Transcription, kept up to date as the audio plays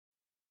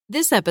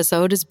This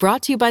episode is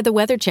brought to you by the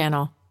Weather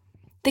Channel.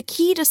 The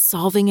key to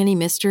solving any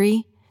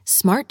mystery?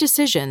 Smart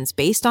decisions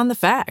based on the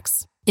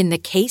facts. In the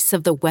case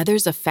of the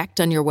weather's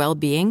effect on your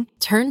well-being,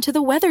 turn to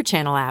the Weather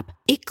Channel app.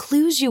 It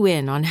clues you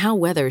in on how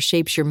weather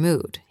shapes your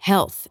mood,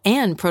 health,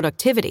 and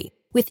productivity,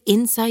 with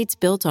insights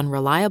built on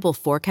reliable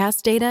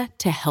forecast data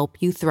to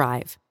help you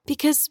thrive.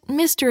 Because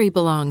mystery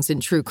belongs in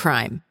true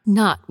crime,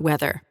 not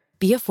weather.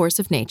 Be a force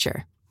of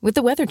nature with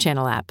the Weather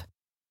Channel app.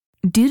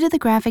 Due to the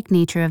graphic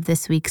nature of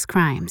this week's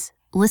crimes,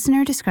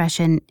 listener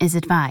discretion is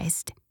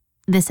advised.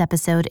 This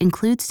episode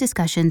includes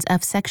discussions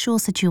of sexual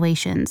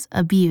situations,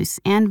 abuse,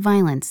 and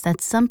violence that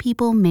some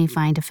people may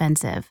find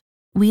offensive.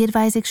 We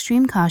advise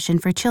extreme caution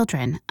for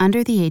children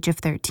under the age of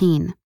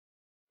 13.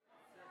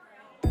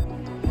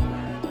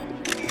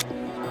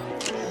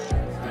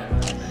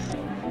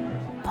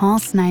 Paul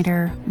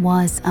Snider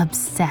was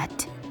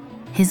upset.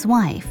 His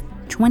wife,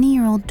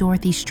 20-year-old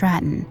Dorothy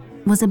Stratten,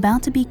 was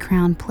about to be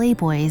crowned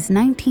Playboy's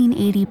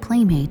 1980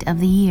 Playmate of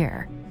the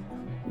Year.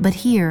 But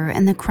here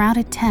in the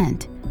crowded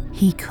tent,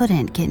 he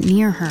couldn't get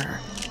near her.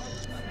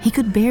 He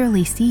could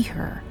barely see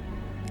her,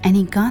 and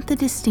he got the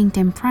distinct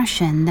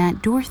impression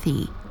that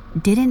Dorothy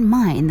didn't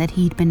mind that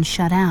he'd been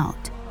shut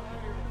out.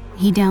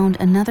 He downed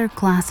another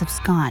glass of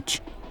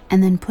scotch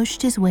and then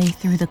pushed his way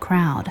through the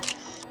crowd.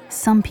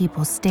 Some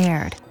people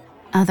stared,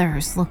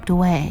 others looked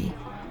away.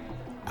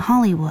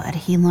 Hollywood,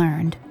 he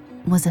learned,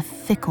 was a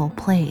fickle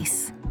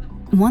place.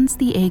 Once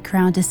the A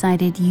crowd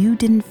decided you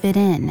didn't fit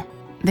in,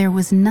 there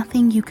was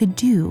nothing you could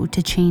do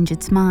to change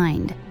its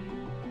mind.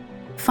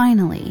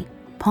 Finally,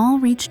 Paul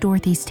reached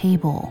Dorothy's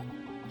table.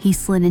 He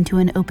slid into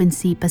an open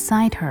seat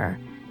beside her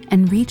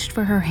and reached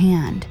for her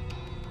hand,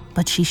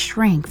 but she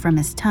shrank from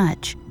his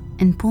touch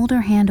and pulled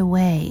her hand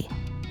away,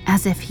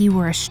 as if he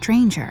were a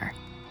stranger,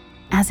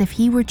 as if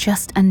he were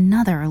just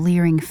another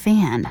leering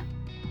fan.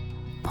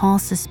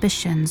 Paul's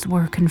suspicions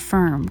were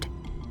confirmed.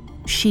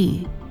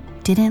 She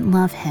didn't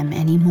love him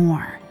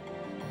anymore.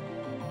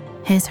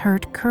 His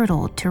hurt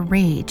curdled to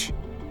rage.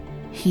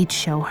 He'd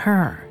show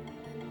her.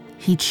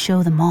 He'd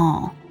show them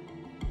all.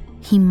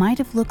 He might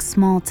have looked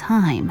small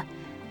time,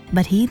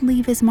 but he'd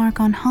leave his mark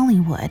on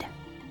Hollywood,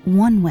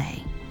 one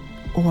way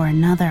or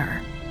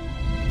another.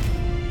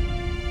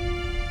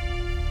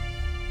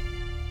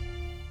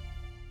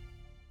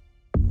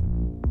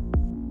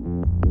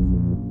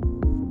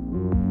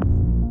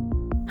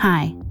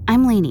 Hi,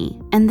 I'm Lainey,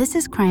 and this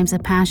is Crimes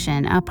of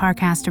Passion, a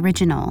Parcast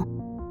original.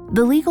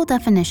 The legal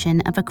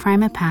definition of a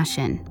crime of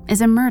passion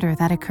is a murder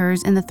that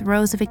occurs in the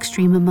throes of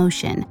extreme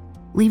emotion,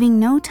 leaving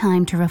no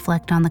time to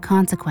reflect on the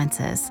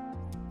consequences.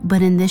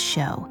 But in this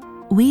show,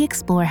 we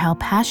explore how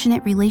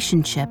passionate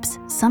relationships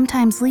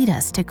sometimes lead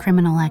us to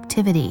criminal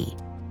activity.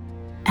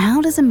 How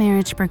does a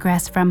marriage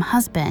progress from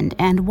husband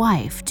and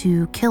wife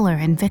to killer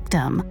and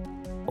victim,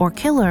 or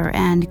killer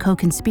and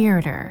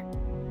co-conspirator?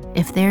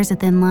 If there's a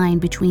thin line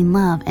between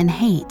love and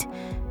hate,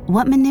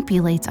 what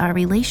manipulates our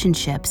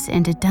relationships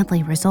into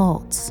deadly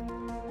results?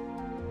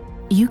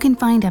 You can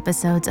find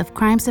episodes of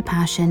Crimes of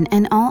Passion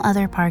and all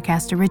other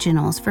Parcast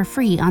originals for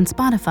free on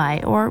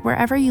Spotify or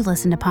wherever you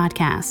listen to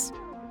podcasts.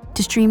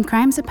 To stream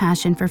Crimes of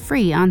Passion for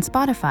free on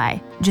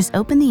Spotify, just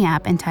open the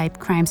app and type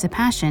Crimes of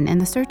Passion in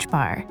the search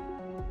bar.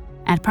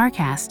 At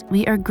Parcast,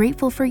 we are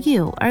grateful for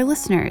you, our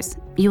listeners.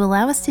 You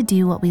allow us to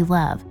do what we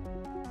love.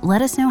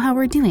 Let us know how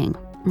we're doing.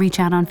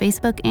 Reach out on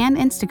Facebook and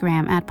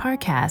Instagram at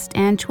Parcast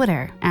and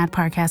Twitter at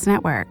Parcast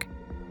Network.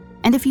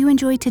 And if you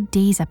enjoyed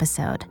today's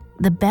episode,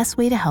 the best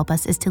way to help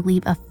us is to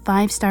leave a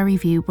 5-star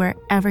review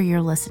wherever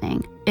you're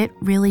listening. It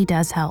really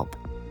does help.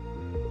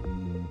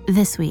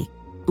 This week,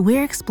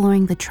 we're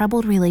exploring the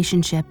troubled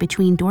relationship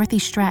between Dorothy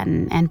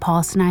Stratten and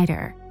Paul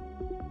Snider.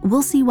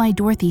 We'll see why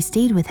Dorothy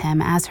stayed with him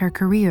as her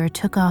career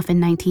took off in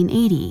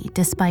 1980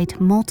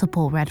 despite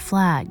multiple red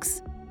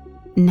flags.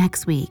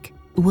 Next week,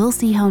 we'll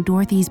see how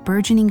Dorothy's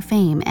burgeoning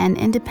fame and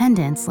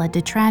independence led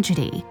to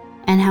tragedy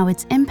and how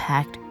its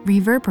impact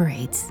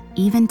reverberates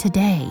even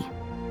today.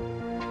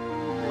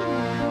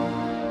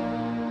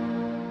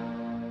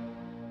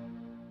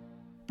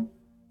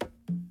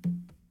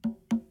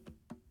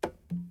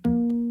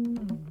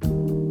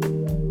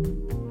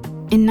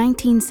 In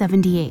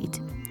 1978,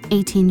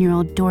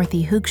 18-year-old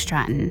Dorothy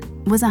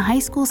Stratten was a high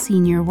school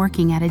senior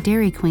working at a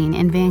Dairy Queen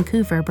in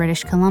Vancouver,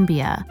 British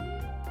Columbia.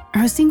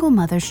 Her single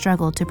mother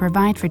struggled to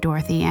provide for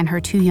Dorothy and her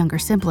 2 younger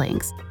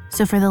siblings,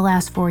 so for the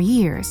last 4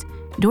 years,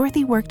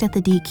 Dorothy worked at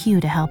the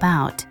DQ to help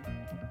out.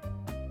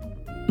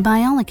 By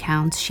all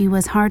accounts, she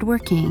was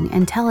hardworking,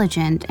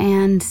 intelligent,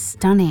 and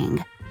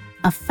stunning,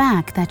 a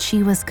fact that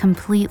she was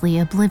completely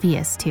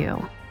oblivious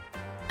to.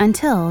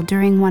 Until,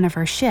 during one of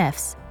her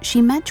shifts,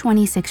 she met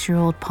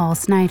 26-year-old Paul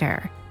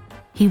Snider.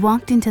 He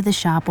walked into the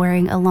shop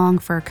wearing a long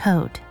fur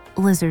coat,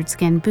 lizard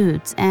skin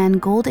boots,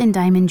 and gold and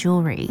diamond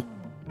jewelry.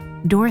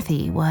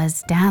 Dorothy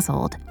was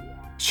dazzled.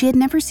 She had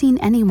never seen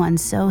anyone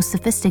so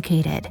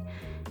sophisticated.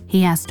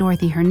 He asked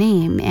Dorothy her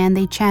name, and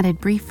they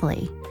chatted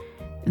briefly.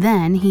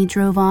 Then he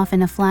drove off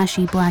in a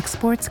flashy black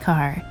sports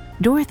car.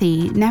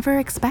 Dorothy never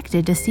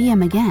expected to see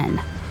him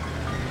again.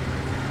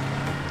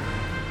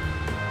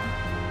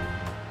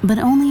 But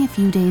only a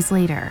few days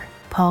later,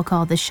 Paul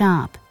called the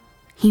shop.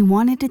 He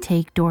wanted to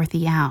take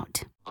Dorothy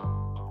out.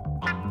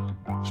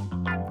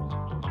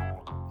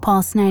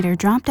 Paul Snyder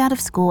dropped out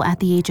of school at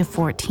the age of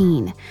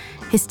 14.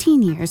 His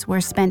teen years were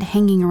spent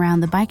hanging around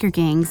the biker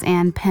gangs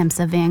and pimps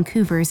of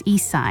Vancouver's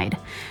east side.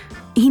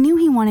 He knew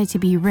he wanted to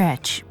be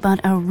rich,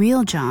 but a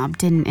real job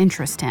didn't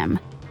interest him.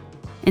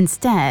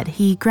 Instead,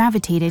 he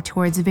gravitated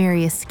towards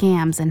various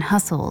scams and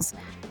hustles.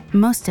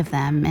 Most of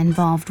them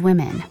involved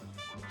women.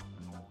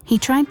 He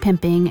tried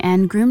pimping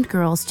and groomed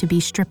girls to be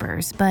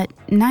strippers, but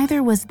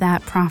neither was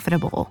that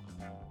profitable.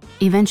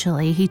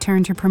 Eventually, he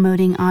turned to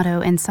promoting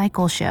auto and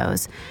cycle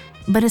shows,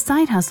 but a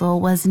side hustle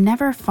was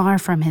never far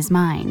from his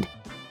mind.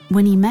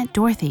 When he met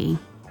Dorothy,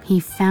 he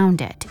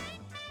found it.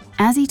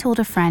 As he told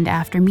a friend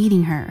after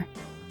meeting her,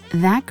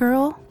 "That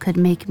girl could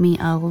make me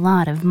a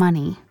lot of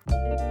money."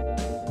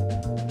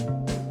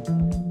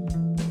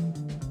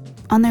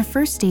 On their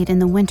first date in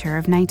the winter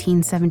of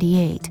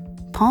 1978,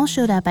 Paul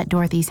showed up at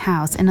Dorothy's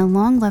house in a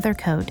long leather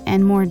coat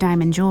and more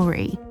diamond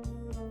jewelry.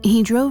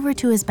 He drove her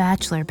to his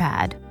bachelor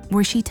pad,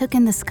 where she took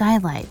in the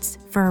skylights,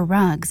 fur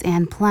rugs,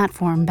 and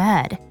platform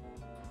bed.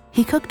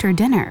 He cooked her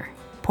dinner,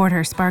 poured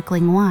her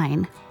sparkling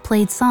wine,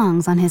 played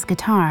songs on his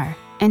guitar,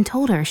 and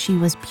told her she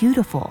was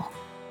beautiful.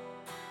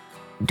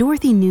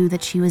 Dorothy knew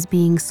that she was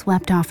being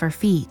swept off her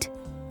feet.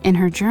 In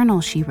her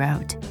journal, she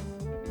wrote,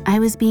 "I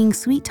was being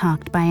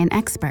sweet-talked by an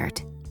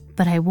expert,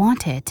 but I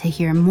wanted to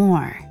hear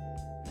more."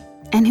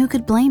 And who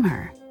could blame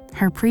her?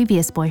 Her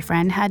previous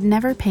boyfriend had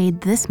never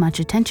paid this much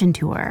attention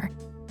to her.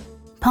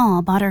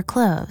 Paul bought her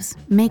clothes,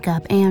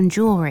 makeup, and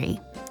jewelry,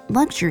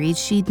 luxuries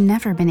she'd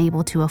never been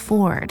able to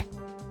afford.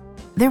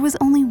 There was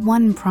only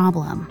one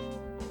problem.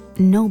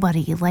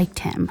 Nobody liked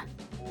him.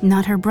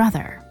 Not her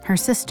brother, her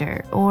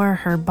sister, or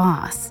her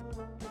boss.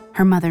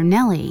 Her mother,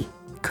 Nellie,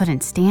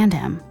 couldn't stand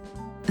him.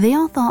 They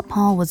all thought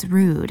Paul was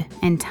rude,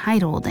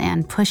 entitled,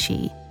 and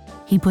pushy.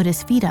 He put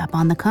his feet up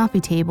on the coffee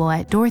table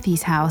at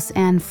Dorothy's house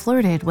and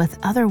flirted with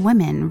other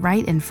women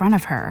right in front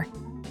of her.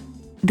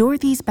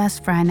 Dorothy's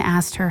best friend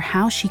asked her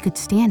how she could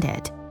stand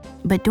it,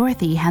 but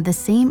Dorothy had the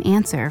same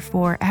answer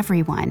for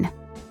everyone.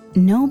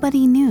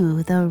 Nobody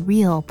knew the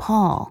real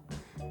Paul.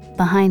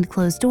 Behind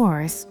closed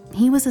doors,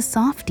 he was a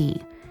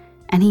softie,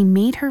 and he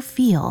made her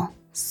feel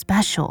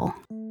special.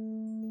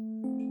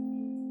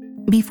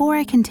 Before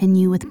I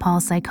continue with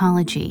Paul's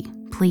psychology,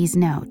 please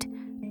note,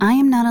 I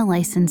am not a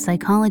licensed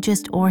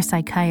psychologist or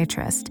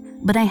psychiatrist,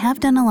 but I have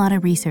done a lot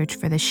of research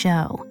for the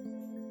show.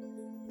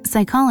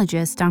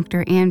 Psychologist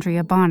Dr.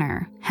 Andrea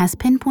Bonner has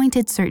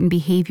pinpointed certain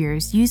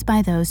behaviors used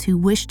by those who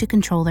wish to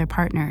control their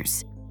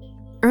partners.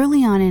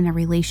 Early on in a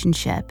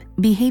relationship,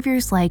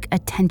 behaviors like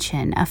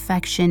attention,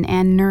 affection,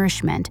 and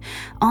nourishment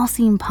all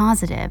seem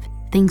positive,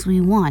 things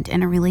we want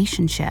in a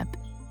relationship.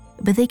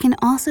 But they can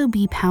also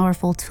be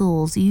powerful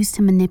tools used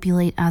to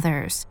manipulate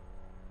others.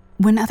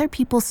 When other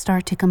people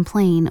start to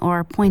complain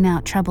or point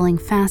out troubling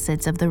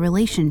facets of the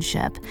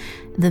relationship,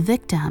 the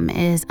victim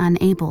is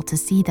unable to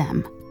see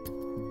them.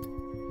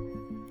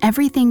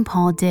 Everything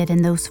Paul did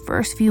in those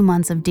first few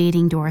months of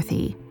dating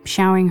Dorothy,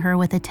 showering her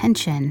with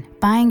attention,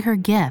 buying her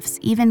gifts,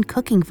 even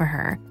cooking for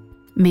her,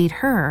 made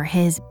her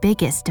his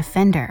biggest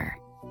defender.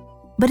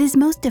 But his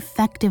most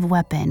effective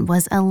weapon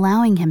was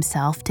allowing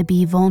himself to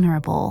be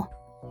vulnerable.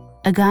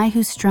 A guy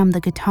who strummed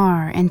the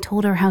guitar and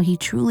told her how he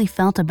truly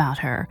felt about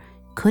her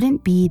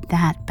couldn't be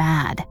that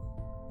bad.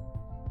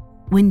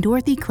 When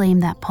Dorothy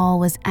claimed that Paul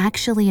was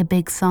actually a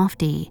big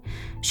softie,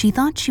 she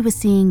thought she was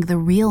seeing the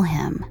real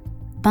him,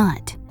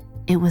 but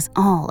it was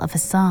all a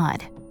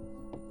facade.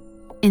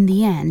 In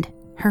the end,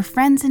 her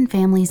friends and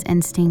family's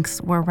instincts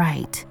were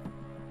right.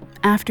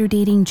 After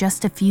dating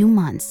just a few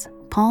months,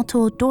 Paul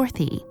told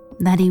Dorothy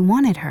that he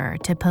wanted her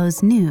to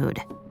pose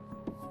nude.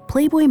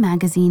 Playboy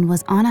magazine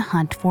was on a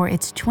hunt for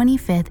its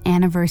 25th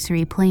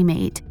anniversary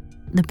playmate.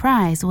 The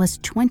prize was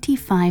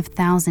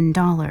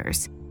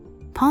 $25,000.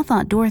 Paul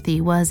thought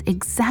Dorothy was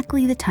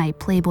exactly the type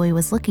Playboy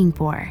was looking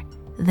for,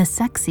 the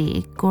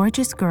sexy,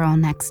 gorgeous girl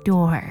next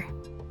door.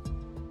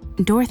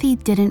 Dorothy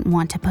didn't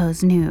want to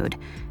pose nude.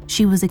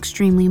 She was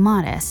extremely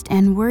modest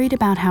and worried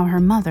about how her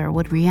mother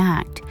would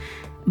react.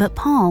 But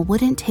Paul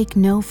wouldn't take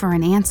no for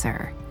an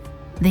answer.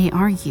 They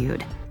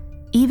argued.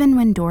 Even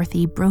when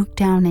Dorothy broke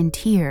down in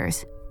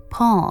tears,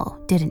 Paul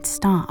didn't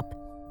stop.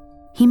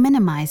 He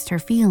minimized her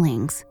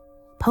feelings.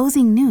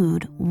 Posing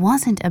nude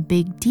wasn't a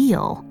big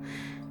deal.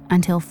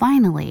 Until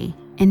finally,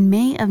 in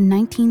May of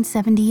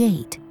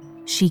 1978,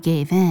 she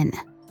gave in.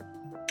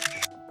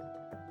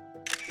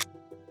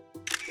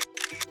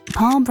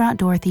 Paul brought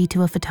Dorothy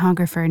to a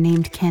photographer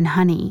named Ken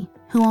Honey,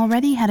 who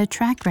already had a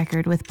track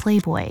record with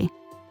Playboy.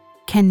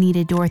 Ken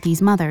needed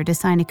Dorothy's mother to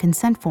sign a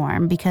consent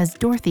form because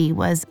Dorothy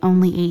was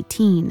only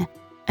 18,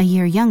 a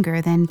year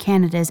younger than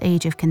Canada's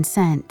age of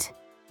consent.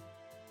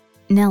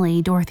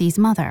 Nellie, Dorothy's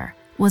mother,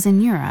 was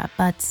in Europe,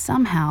 but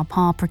somehow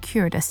Paul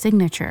procured a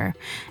signature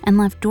and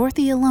left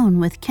Dorothy alone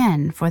with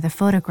Ken for the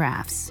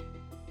photographs.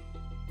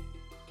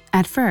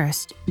 At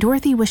first,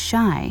 Dorothy was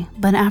shy,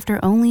 but after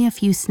only a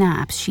few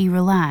snaps, she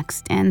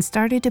relaxed and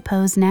started to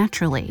pose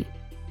naturally.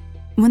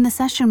 When the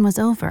session was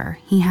over,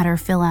 he had her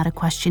fill out a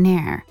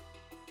questionnaire.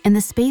 In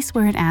the space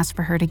where it asked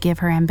for her to give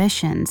her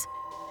ambitions,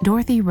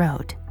 Dorothy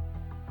wrote,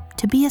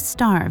 "To be a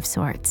star of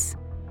sorts."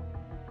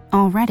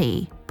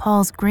 Already,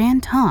 Paul's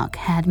grand talk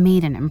had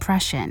made an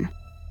impression.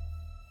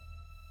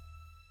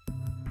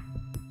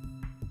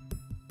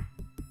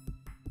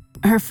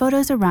 Her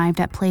photos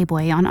arrived at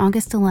Playboy on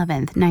August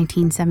 11,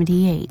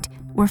 1978,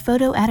 where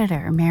photo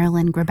editor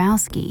Marilyn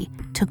Grabowski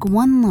took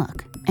one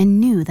look and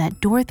knew that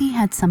Dorothy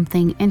had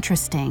something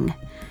interesting: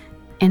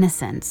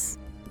 innocence.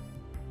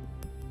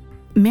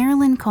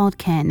 Marilyn called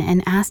Ken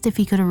and asked if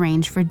he could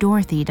arrange for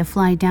Dorothy to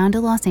fly down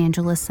to Los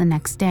Angeles the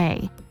next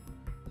day.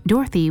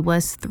 Dorothy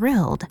was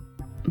thrilled,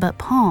 but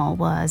Paul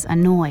was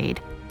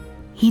annoyed.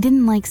 He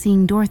didn't like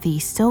seeing Dorothy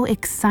so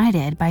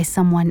excited by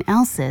someone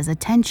else's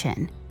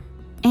attention.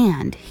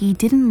 And he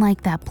didn't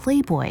like that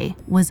Playboy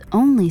was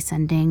only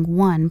sending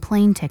one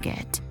plane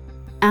ticket.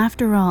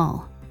 After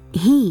all,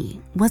 he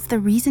was the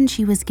reason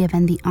she was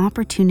given the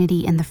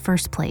opportunity in the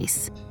first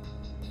place.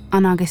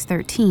 On August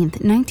 13,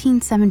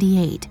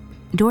 1978,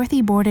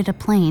 Dorothy boarded a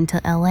plane to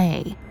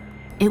LA.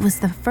 It was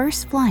the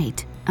first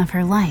flight of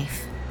her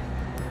life.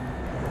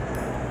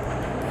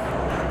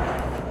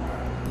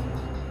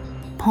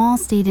 Paul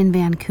stayed in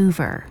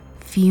Vancouver,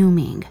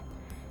 fuming.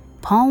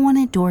 Paul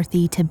wanted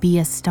Dorothy to be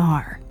a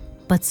star,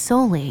 but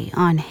solely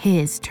on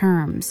his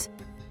terms.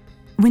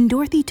 When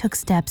Dorothy took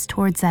steps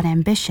towards that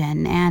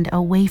ambition and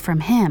away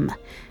from him,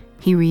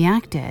 he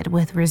reacted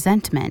with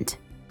resentment.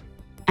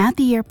 At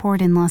the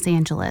airport in Los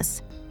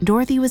Angeles,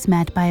 Dorothy was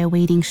met by a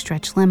waiting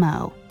stretch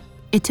limo.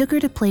 It took her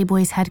to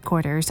Playboy's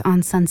headquarters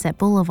on Sunset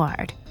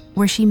Boulevard,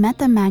 where she met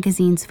the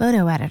magazine's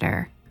photo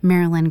editor,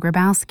 Marilyn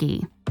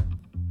Grabowski.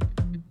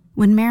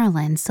 When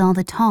Marilyn saw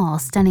the tall,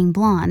 stunning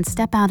blonde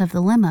step out of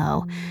the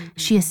limo,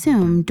 she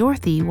assumed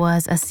Dorothy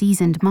was a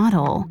seasoned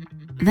model.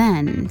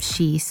 Then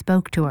she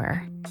spoke to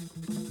her.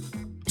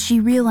 She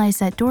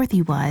realized that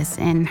Dorothy was,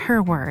 in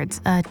her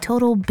words, a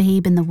total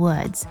babe in the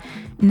woods,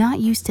 not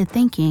used to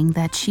thinking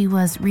that she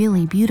was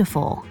really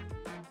beautiful.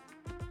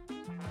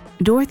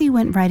 Dorothy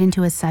went right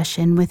into a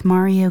session with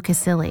Mario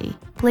Casilli,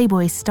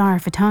 Playboy's star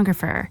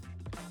photographer.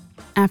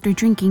 After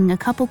drinking a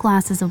couple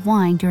glasses of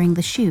wine during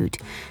the shoot,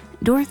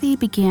 Dorothy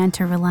began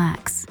to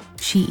relax.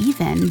 She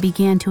even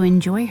began to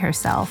enjoy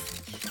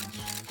herself.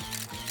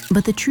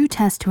 But the true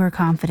test to her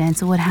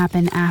confidence would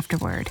happen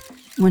afterward,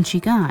 when she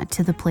got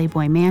to the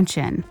Playboy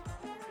mansion.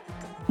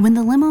 When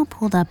the limo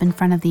pulled up in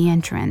front of the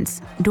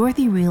entrance,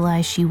 Dorothy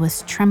realized she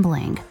was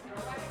trembling.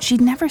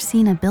 She'd never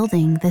seen a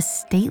building this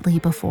stately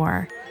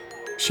before.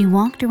 She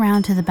walked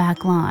around to the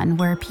back lawn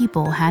where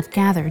people had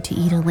gathered to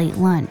eat a late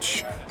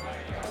lunch.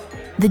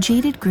 The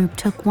jaded group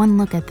took one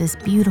look at this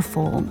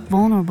beautiful,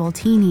 vulnerable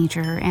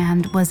teenager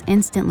and was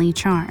instantly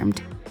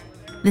charmed.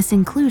 This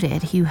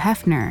included Hugh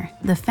Hefner,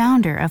 the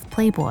founder of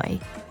Playboy.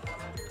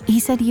 He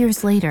said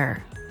years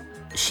later,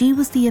 "She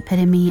was the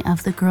epitome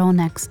of the girl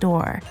next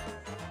door,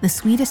 the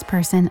sweetest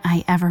person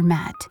I ever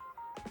met.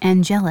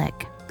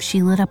 Angelic,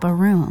 she lit up a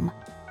room."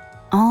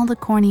 All the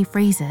corny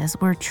phrases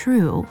were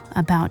true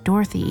about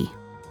Dorothy.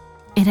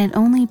 It had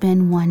only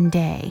been one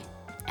day,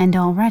 and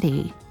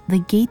already the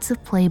gates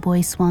of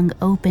Playboy swung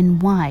open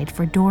wide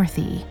for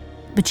Dorothy,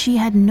 but she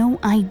had no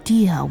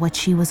idea what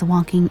she was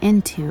walking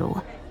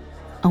into: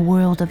 a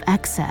world of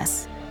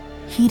excess,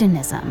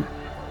 hedonism,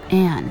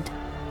 and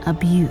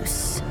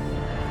abuse.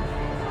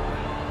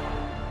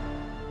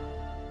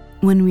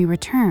 When we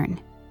return,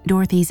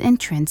 Dorothy's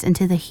entrance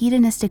into the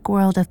hedonistic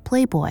world of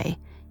Playboy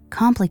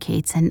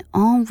complicates an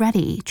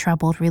already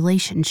troubled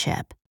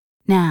relationship.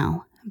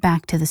 Now,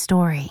 back to the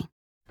story.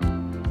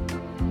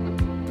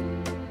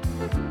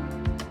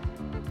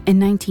 In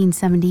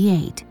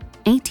 1978,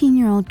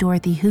 18-year-old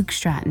Dorothy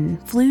Stratten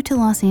flew to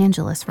Los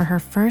Angeles for her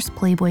first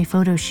Playboy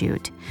photo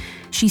shoot.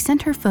 She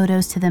sent her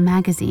photos to the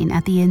magazine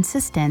at the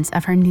insistence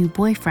of her new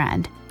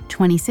boyfriend,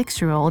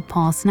 26-year-old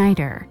Paul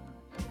Snyder.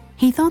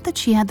 He thought that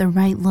she had the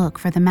right look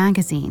for the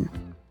magazine.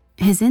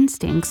 His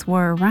instincts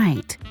were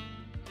right.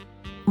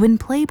 When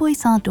Playboy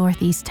saw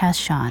Dorothy's test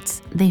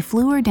shots, they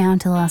flew her down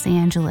to Los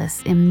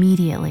Angeles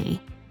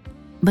immediately.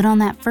 But on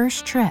that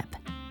first trip,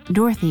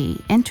 Dorothy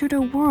entered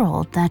a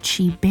world that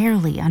she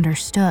barely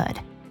understood.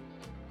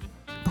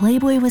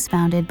 Playboy was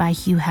founded by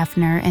Hugh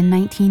Hefner in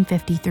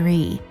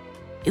 1953.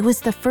 It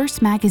was the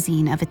first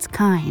magazine of its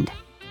kind.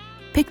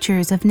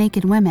 Pictures of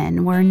naked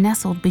women were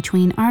nestled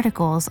between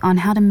articles on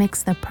how to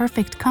mix the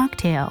perfect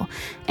cocktail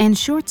and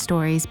short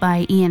stories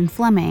by Ian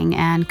Fleming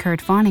and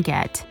Kurt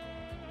Vonnegut.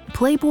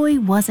 Playboy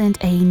wasn't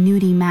a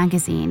nudie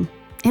magazine.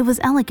 It was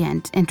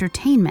elegant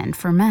entertainment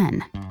for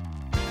men.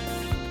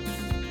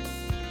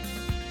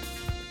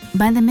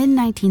 By the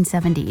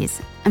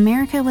mid-1970s,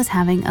 America was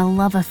having a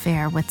love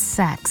affair with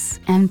sex,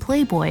 and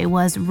Playboy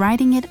was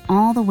riding it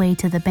all the way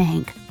to the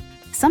bank,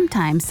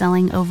 sometimes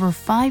selling over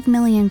 5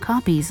 million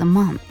copies a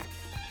month.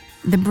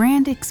 The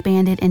brand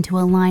expanded into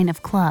a line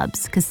of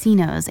clubs,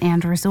 casinos,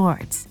 and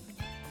resorts.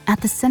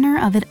 At the center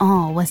of it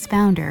all was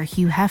founder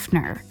Hugh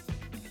Hefner.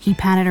 He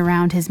padded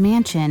around his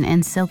mansion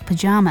in silk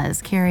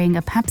pajamas carrying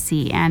a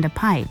Pepsi and a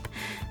pipe,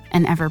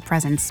 an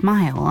ever-present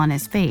smile on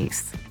his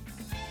face.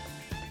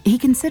 He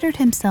considered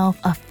himself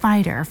a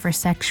fighter for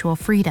sexual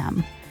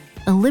freedom,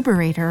 a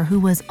liberator who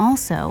was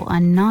also a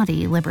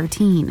naughty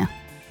libertine.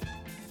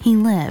 He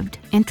lived,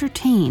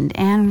 entertained,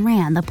 and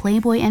ran the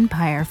Playboy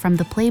empire from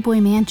the Playboy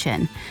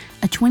Mansion,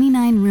 a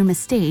 29-room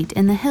estate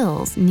in the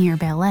hills near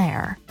Bel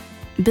Air.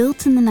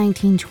 Built in the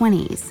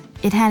 1920s,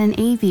 it had an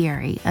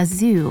aviary, a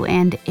zoo,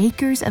 and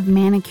acres of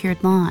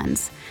manicured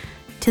lawns.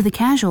 To the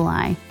casual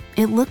eye,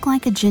 it looked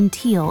like a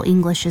genteel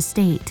English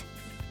estate.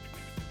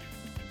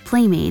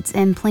 Playmates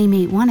and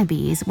playmate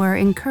wannabes were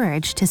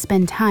encouraged to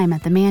spend time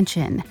at the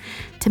mansion,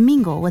 to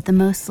mingle with the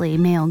mostly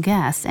male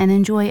guests and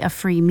enjoy a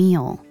free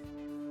meal.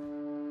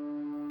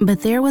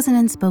 But there was an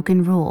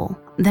unspoken rule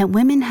that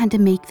women had to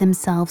make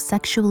themselves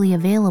sexually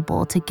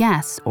available to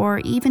guests or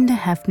even to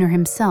Hefner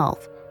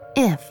himself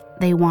if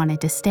they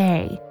wanted to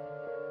stay.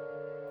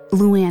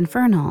 Luann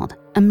Fernald,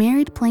 a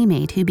married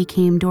playmate who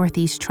became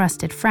Dorothy's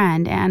trusted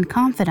friend and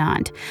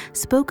confidant,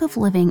 spoke of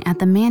living at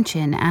the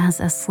mansion as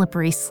a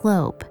slippery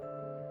slope.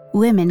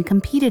 Women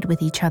competed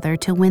with each other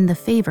to win the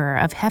favor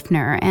of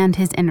Hefner and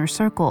his inner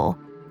circle,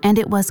 and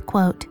it was,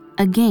 quote,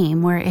 a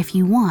game where if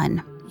you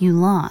won, you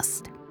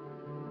lost.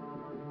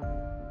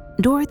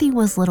 Dorothy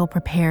was little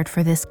prepared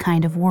for this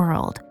kind of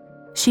world.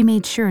 She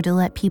made sure to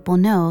let people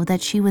know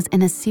that she was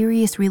in a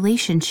serious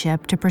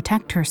relationship to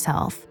protect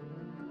herself.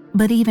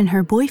 But even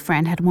her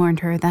boyfriend had warned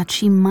her that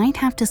she might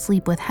have to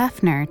sleep with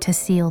Hefner to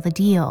seal the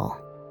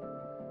deal.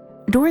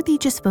 Dorothy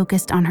just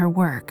focused on her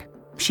work.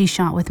 She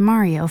shot with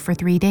Mario for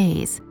 3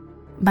 days.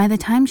 By the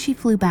time she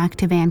flew back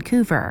to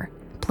Vancouver,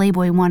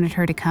 Playboy wanted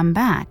her to come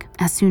back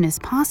as soon as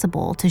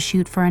possible to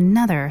shoot for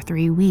another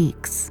 3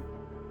 weeks.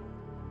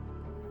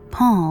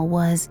 Paul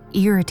was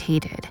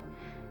irritated.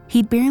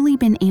 He'd barely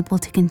been able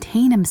to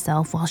contain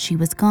himself while she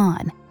was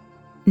gone.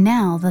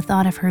 Now the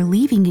thought of her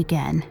leaving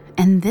again,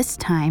 and this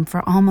time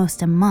for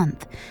almost a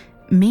month,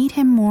 made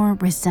him more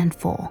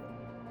resentful.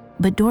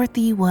 But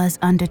Dorothy was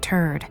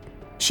undeterred.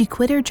 She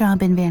quit her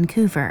job in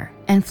Vancouver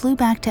and flew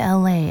back to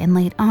LA in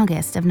late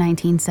August of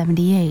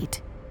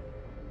 1978.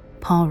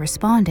 Paul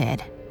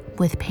responded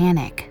with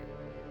panic.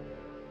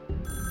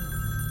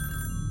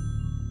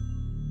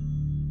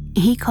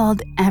 He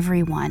called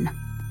everyone,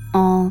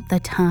 all the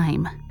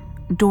time.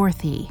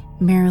 Dorothy,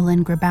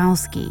 Marilyn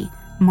Grabowski,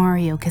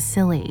 Mario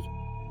Casilli.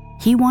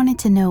 He wanted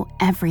to know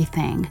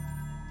everything.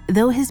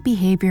 Though his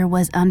behavior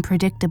was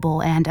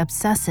unpredictable and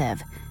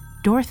obsessive,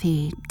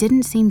 Dorothy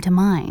didn't seem to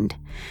mind.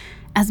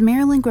 As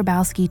Marilyn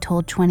Grabowski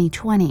told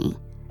 2020,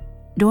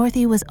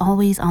 Dorothy was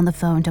always on the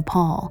phone to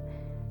Paul.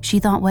 She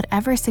thought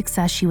whatever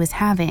success she was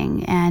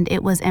having, and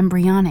it was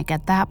embryonic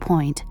at that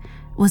point,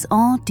 was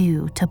all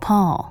due to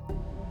Paul.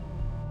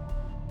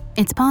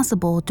 It's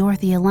possible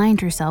Dorothy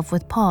aligned herself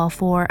with Paul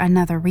for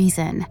another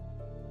reason.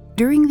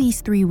 During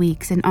these 3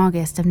 weeks in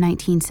August of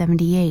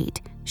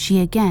 1978, she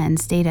again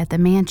stayed at the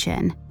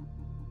mansion.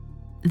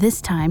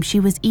 This time, she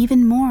was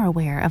even more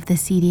aware of the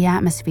seedy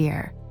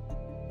atmosphere.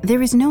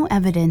 There is no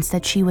evidence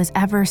that she was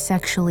ever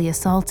sexually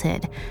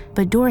assaulted,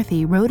 but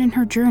Dorothy wrote in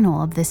her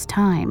journal of this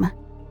time.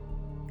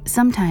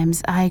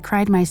 Sometimes I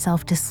cried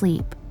myself to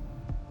sleep.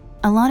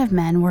 A lot of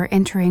men were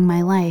entering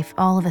my life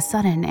all of a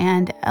sudden,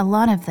 and a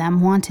lot of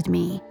them wanted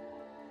me.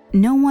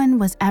 No one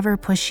was ever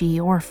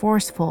pushy or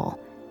forceful,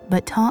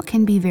 but talk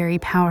can be very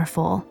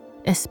powerful,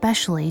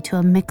 especially to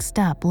a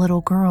mixed-up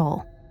little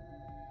girl.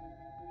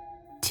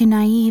 To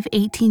naive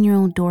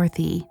 18-year-old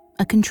Dorothy,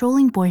 a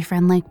controlling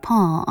boyfriend like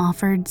Paul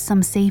offered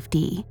some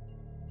safety.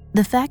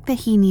 The fact that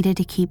he needed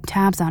to keep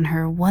tabs on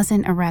her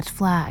wasn't a red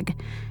flag.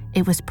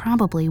 It was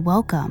probably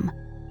welcome.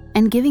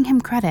 And giving him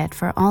credit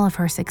for all of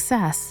her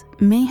success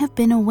may have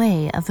been a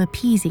way of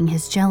appeasing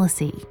his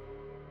jealousy.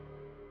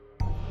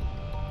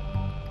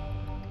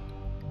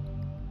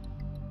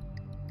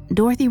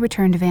 Dorothy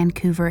returned to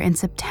Vancouver in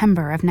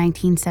September of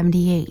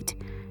 1978.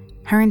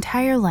 Her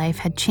entire life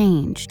had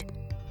changed.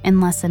 In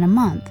less than a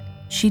month,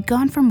 she'd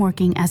gone from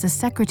working as a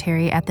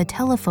secretary at the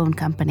telephone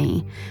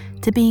company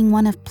to being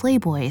one of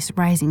Playboy's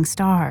rising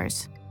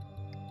stars.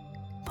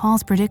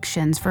 Paul's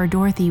predictions for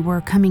Dorothy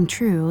were coming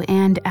true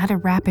and at a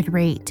rapid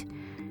rate.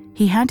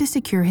 He had to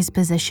secure his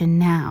position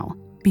now,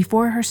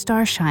 before her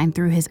star shined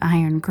through his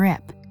iron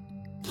grip.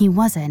 He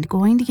wasn't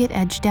going to get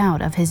edged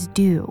out of his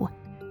due.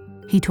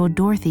 He told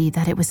Dorothy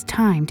that it was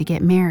time to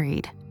get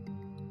married.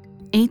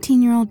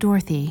 18-year-old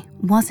Dorothy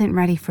wasn't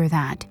ready for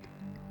that.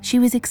 She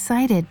was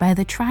excited by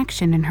the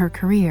traction in her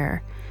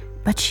career,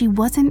 but she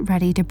wasn't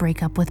ready to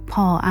break up with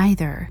Paul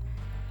either.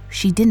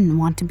 She didn't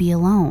want to be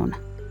alone.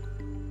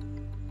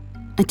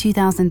 A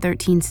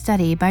 2013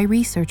 study by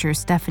researcher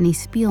Stephanie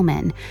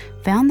Spielman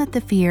found that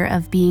the fear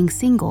of being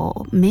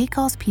single may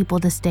cause people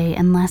to stay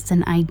in less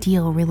than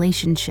ideal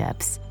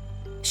relationships.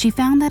 She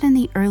found that in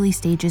the early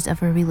stages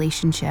of a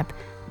relationship,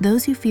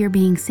 those who fear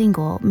being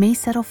single may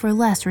settle for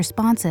less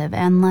responsive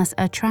and less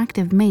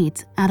attractive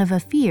mates out of a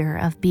fear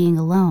of being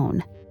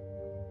alone.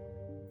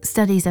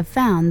 Studies have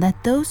found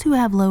that those who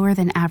have lower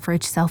than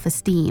average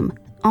self-esteem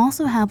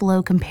also have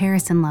low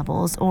comparison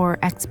levels or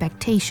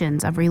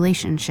expectations of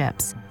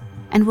relationships.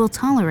 and will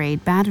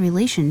tolerate bad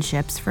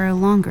relationships for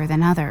longer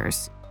than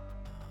others.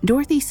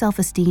 Dorothy's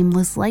self-esteem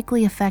was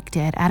likely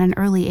affected at an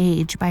early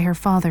age by her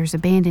father's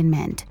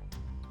abandonment.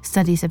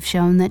 Studies have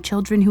shown that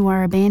children who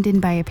are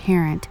abandoned by a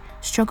parent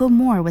struggle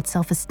more with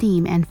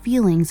self-esteem and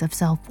feelings of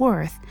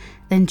self-worth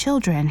than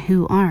children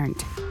who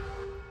aren't.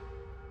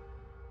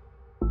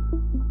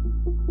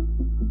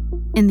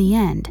 In the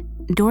end,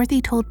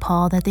 Dorothy told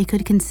Paul that they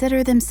could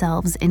consider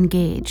themselves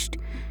engaged.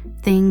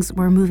 Things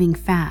were moving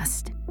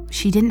fast.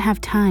 She didn't have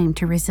time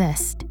to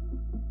resist.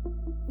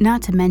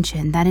 Not to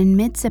mention that in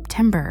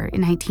mid-September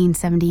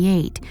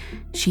 1978,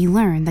 she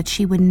learned that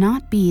she would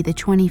not be the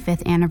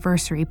 25th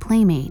anniversary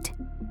playmate.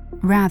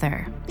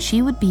 Rather,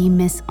 she would be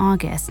Miss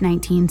August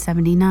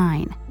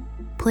 1979.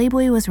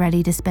 Playboy was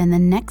ready to spend the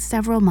next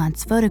several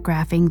months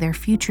photographing their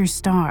future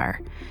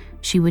star.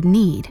 She would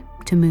need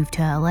to move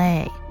to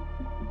LA.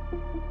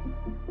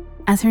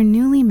 As her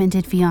newly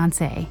minted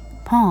fiancé,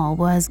 Paul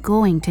was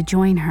going to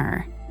join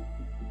her.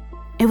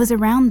 It was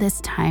around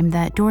this time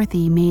that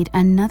Dorothy made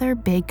another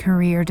big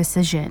career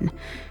decision.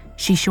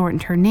 She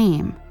shortened her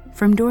name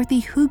from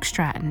Dorothy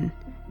Stratten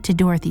to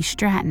Dorothy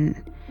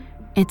Stratten.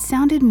 It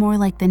sounded more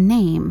like the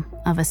name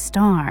of a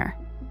star.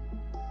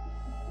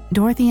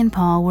 Dorothy and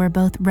Paul were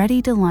both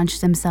ready to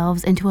launch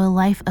themselves into a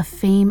life of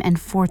fame and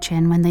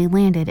fortune when they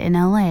landed in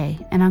LA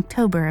in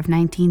October of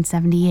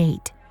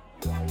 1978.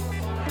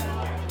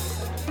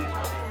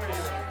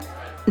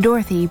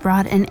 Dorothy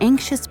brought an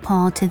anxious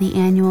Paul to the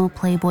annual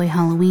Playboy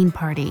Halloween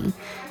party.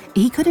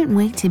 He couldn't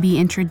wait to be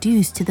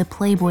introduced to the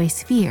Playboy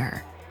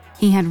sphere.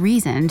 He had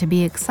reason to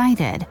be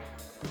excited.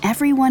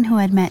 Everyone who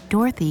had met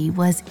Dorothy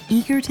was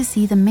eager to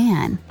see the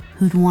man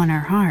who'd won her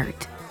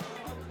heart.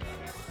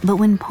 But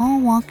when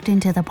Paul walked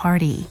into the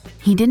party,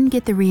 he didn't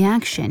get the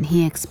reaction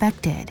he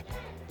expected.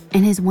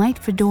 In his white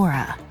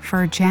fedora,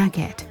 fur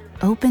jacket,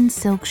 open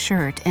silk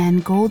shirt,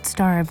 and gold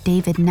Star of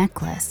David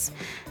necklace,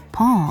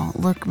 Paul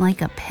looked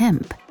like a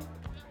pimp.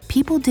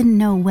 People didn't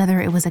know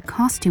whether it was a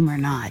costume or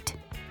not.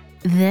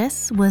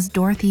 This was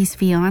Dorothy's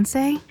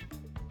fiancé?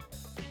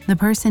 The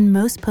person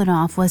most put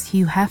off was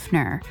Hugh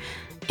Hefner.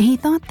 He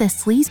thought the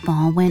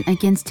sleazeball went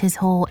against his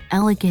whole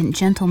elegant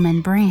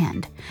gentleman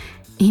brand.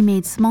 He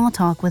made small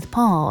talk with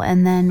Paul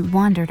and then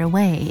wandered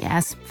away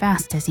as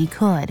fast as he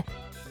could.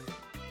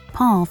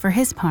 Paul, for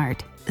his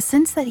part,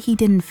 sensed that he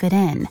didn't fit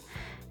in.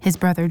 His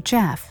brother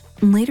Jeff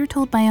later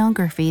told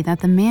Biography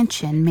that the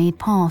mansion made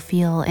Paul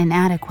feel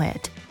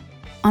inadequate.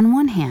 On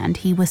one hand,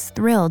 he was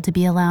thrilled to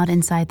be allowed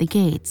inside the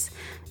gates,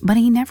 but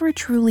he never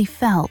truly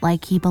felt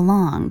like he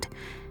belonged.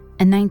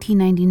 A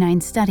 1999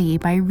 study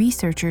by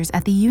researchers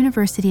at the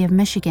University of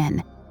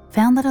Michigan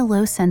found that a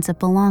low sense of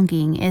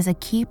belonging is a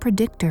key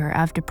predictor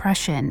of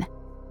depression.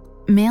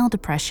 Male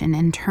depression,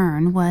 in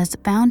turn, was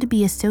found to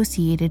be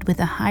associated with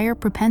a higher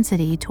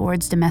propensity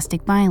towards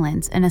domestic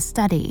violence in a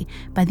study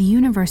by the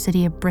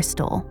University of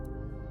Bristol.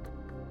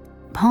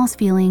 Paul's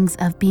feelings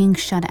of being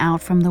shut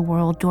out from the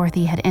world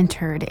Dorothy had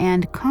entered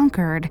and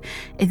conquered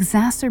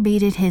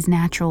exacerbated his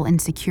natural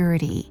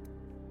insecurity.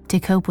 To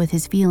cope with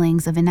his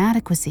feelings of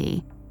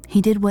inadequacy, he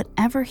did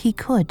whatever he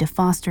could to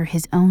foster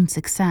his own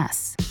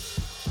success.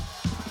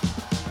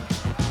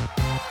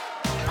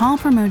 Paul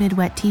promoted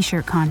wet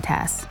t-shirt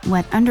contests,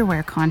 wet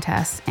underwear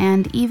contests,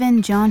 and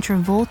even John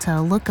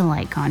Travolta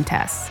look-alike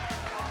contests.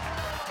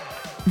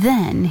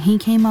 Then he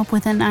came up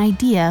with an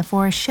idea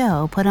for a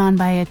show put on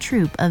by a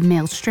troupe of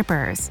male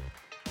strippers.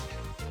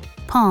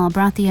 Paul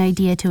brought the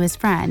idea to his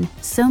friend,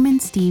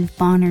 Soman Steve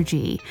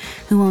Banerjee,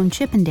 who owned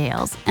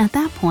Chippendales, at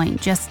that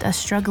point just a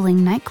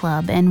struggling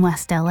nightclub in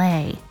West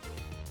LA.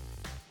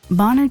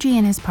 Banerjee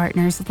and his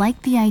partners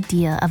liked the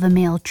idea of a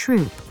male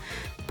troupe.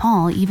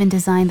 Paul even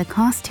designed the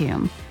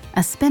costume,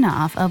 a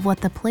spin-off of what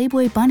the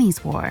Playboy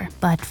bunnies wore,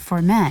 but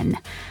for men: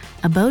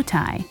 a bow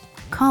tie,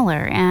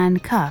 collar,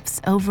 and cuffs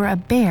over a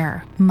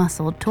bare,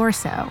 muscled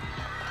torso.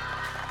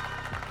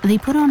 They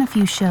put on a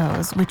few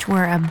shows, which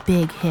were a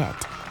big hit,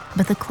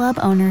 but the club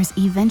owners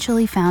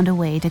eventually found a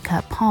way to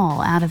cut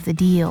Paul out of the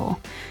deal.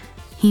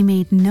 He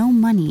made no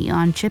money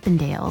on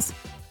Chippendales,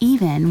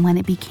 even when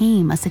it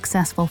became a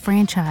successful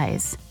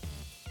franchise.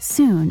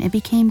 Soon, it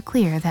became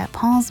clear that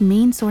Paul's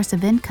main source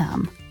of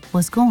income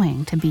was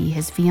going to be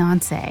his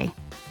fiancée.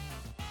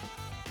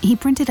 He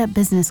printed up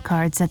business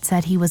cards that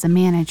said he was a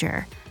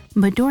manager,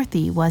 but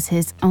Dorothy was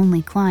his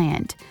only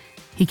client.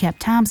 He kept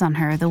tabs on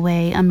her the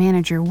way a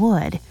manager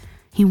would.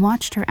 He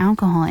watched her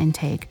alcohol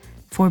intake,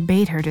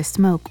 forbade her to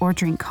smoke or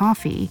drink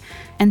coffee,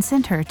 and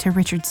sent her to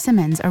Richard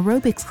Simmons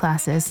aerobics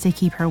classes to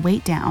keep her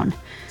weight down.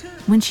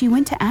 When she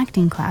went to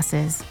acting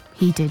classes,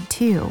 he did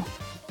too,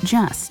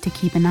 just to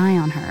keep an eye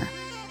on her.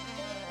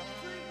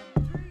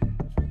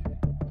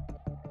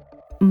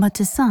 But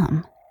to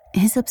some,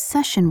 his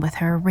obsession with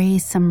her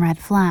raised some red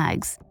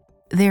flags.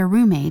 Their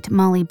roommate,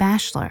 Molly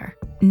Bachelor,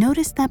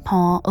 noticed that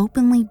Paul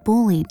openly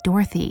bullied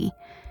Dorothy.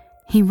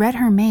 He read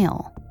her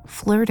mail,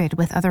 flirted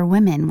with other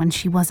women when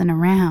she wasn't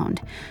around,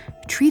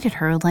 treated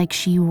her like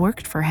she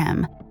worked for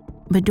him.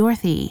 But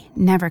Dorothy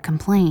never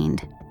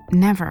complained,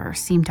 never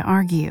seemed to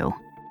argue.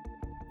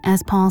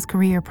 As Paul's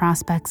career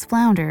prospects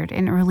floundered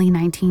in early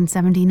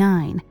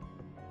 1979,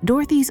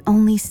 Dorothy's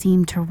only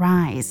seemed to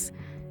rise.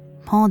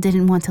 Paul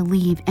didn't want to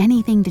leave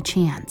anything to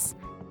chance.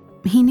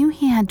 He knew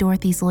he had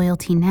Dorothy's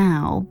loyalty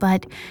now,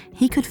 but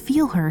he could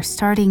feel her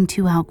starting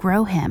to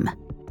outgrow him.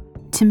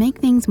 To make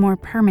things more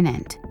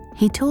permanent,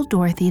 he told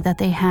Dorothy that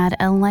they had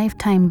a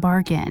lifetime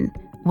bargain.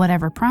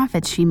 Whatever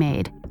profits she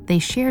made, they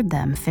shared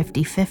them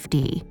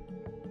 50-50.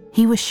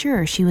 He was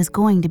sure she was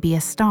going to be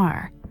a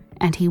star,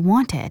 and he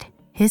wanted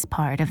his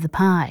part of the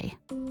pie.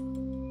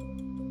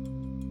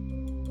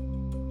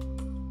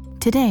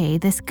 Today,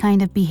 this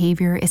kind of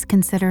behavior is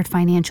considered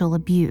financial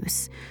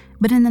abuse,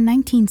 but in the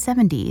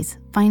 1970s,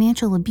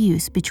 financial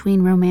abuse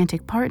between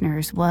romantic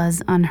partners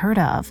was unheard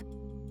of.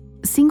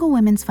 Single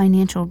women's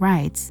financial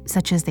rights,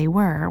 such as they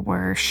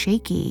were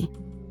shaky.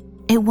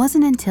 It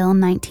wasn't until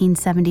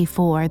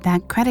 1974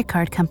 that credit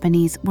card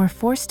companies were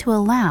forced to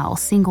allow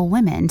single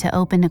women to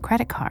open a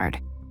credit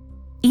card.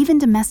 Even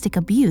domestic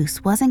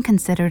abuse wasn't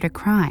considered a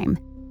crime.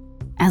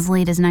 As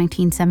late as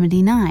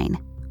 1979,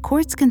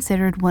 courts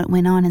considered what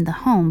went on in the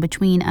home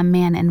between a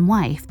man and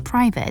wife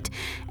private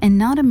and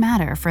not a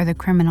matter for the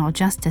criminal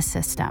justice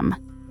system.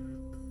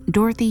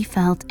 Dorothy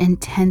felt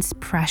intense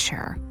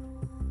pressure.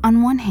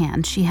 On one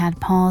hand, she had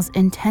Paul's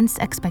intense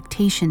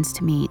expectations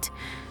to meet.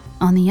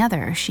 On the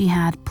other, she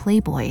had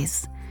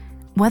playboys.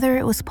 Whether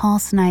it was Paul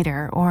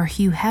Snider or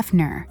Hugh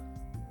Hefner,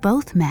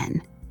 both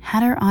men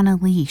had her on a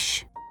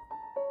leash.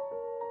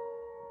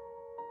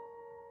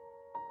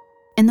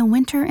 In the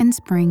winter and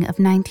spring of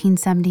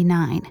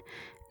 1979,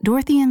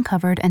 Dorothy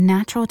uncovered a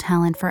natural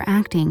talent for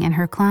acting in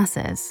her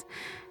classes.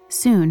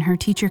 Soon, her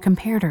teacher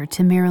compared her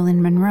to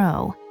Marilyn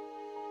Monroe.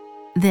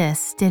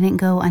 This didn't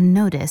go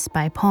unnoticed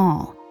by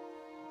Paul.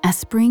 As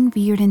spring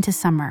veered into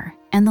summer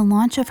and the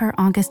launch of her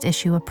August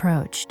issue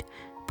approached,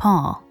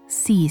 Paul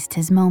seized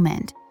his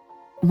moment.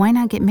 Why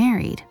not get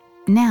married?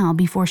 Now,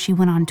 before she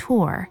went on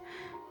tour.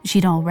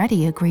 She'd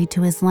already agreed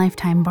to his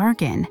lifetime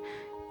bargain.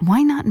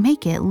 Why not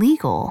make it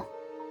legal?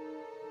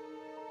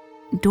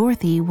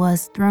 Dorothy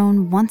was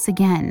thrown once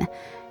again.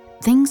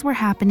 Things were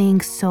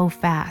happening so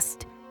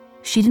fast.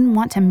 She didn't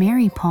want to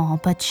marry Paul,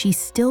 but she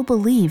still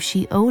believed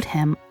she owed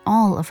him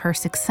all of her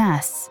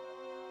success.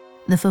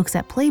 The folks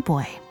at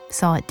Playboy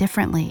saw it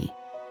differently.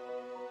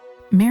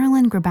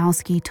 Marilyn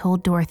Grabowski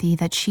told Dorothy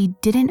that she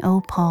didn't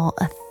owe Paul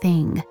a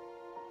thing.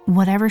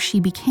 Whatever she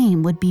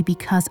became would be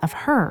because of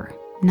her,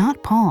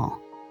 not Paul.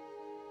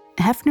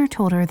 Hefner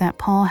told her that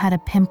Paul had a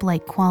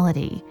pimp-like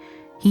quality.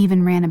 He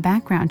even ran a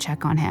background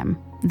check on him,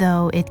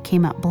 though it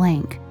came up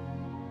blank.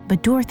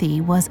 But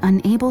Dorothy was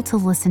unable to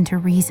listen to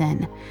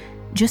reason.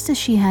 Just as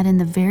she had in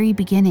the very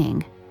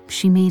beginning,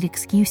 she made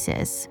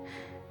excuses.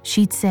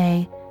 She'd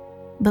say,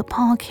 "But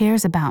Paul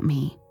cares about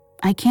me.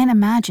 I can't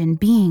imagine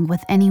being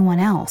with anyone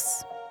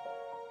else."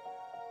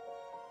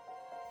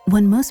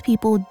 What most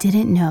people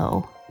didn't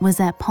know was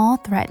that Paul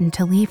threatened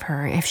to leave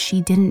her if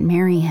she didn't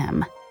marry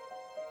him.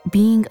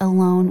 Being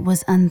alone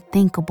was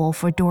unthinkable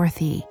for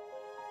Dorothy.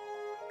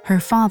 Her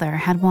father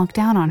had walked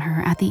out on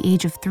her at the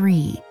age of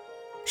 3.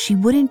 She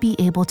wouldn't be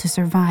able to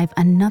survive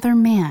another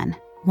man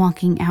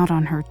walking out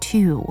on her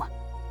too.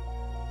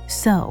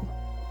 So,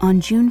 on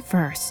June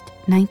 1st,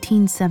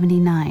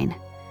 1979,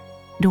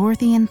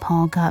 Dorothy and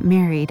Paul got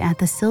married at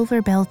the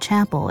Silver Bell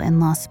Chapel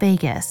in Las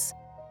Vegas.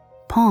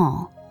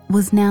 Paul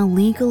was now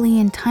legally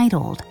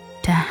entitled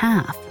to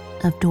half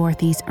of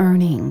Dorothy's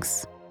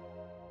earnings.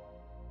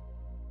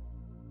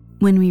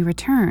 When we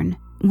return,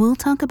 we'll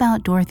talk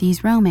about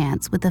Dorothy's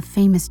romance with a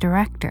famous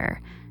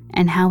director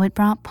and how it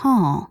brought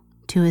Paul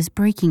to his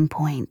breaking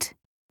point.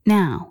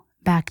 Now,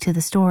 back to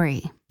the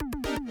story.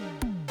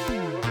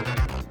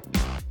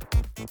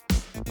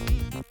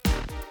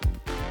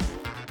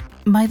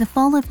 By the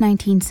fall of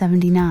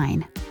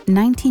 1979,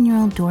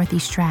 19-year-old Dorothy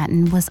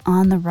Stratten was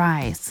on the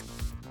rise.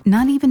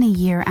 Not even a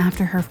year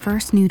after her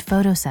first nude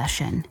photo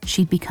session,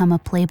 she'd become a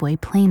Playboy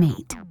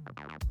playmate.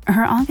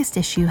 Her August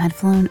issue had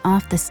flown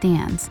off the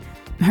stands.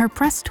 Her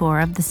press tour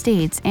of the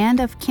States and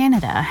of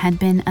Canada had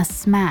been a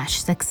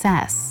smash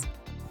success.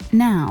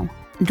 Now,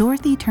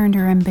 Dorothy turned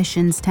her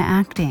ambitions to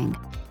acting.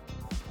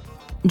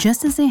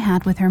 Just as they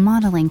had with her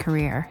modeling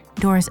career,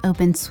 doors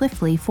opened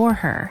swiftly for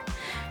her.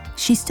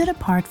 She stood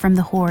apart from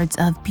the hordes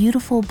of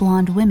beautiful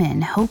blonde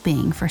women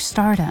hoping for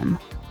stardom.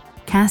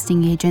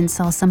 Casting agents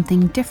saw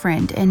something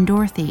different in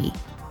Dorothy: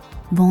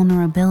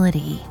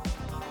 vulnerability.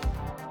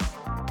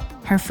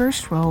 Her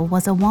first role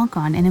was a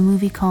walk-on in a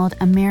movie called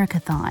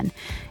Americathon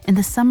in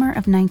the summer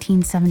of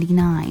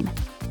 1979.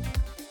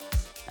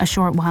 A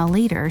short while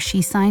later,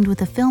 she signed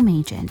with a film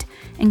agent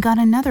and got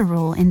another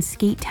role in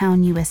Skate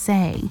Town,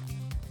 USA.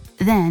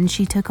 Then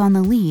she took on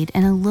the lead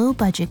in a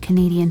low-budget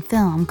Canadian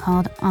film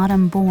called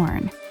Autumn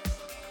Born.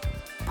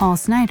 Paul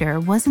Snider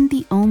wasn't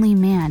the only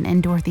man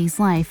in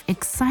Dorothy's life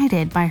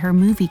excited by her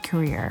movie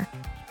career.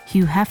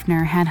 Hugh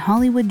Hefner had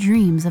Hollywood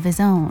dreams of his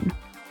own.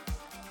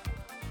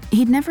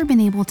 He'd never been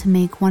able to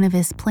make one of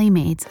his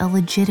playmates a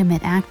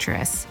legitimate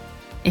actress.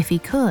 If he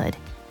could,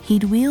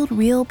 he'd wield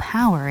real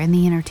power in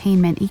the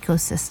entertainment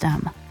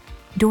ecosystem.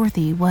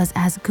 Dorothy was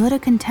as good a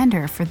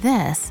contender for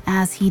this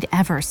as he'd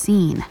ever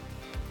seen.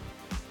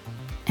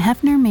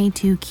 Hefner made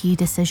 2 key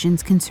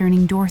decisions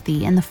concerning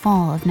Dorothy in the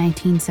fall of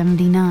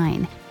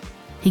 1979.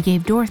 He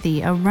gave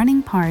Dorothy a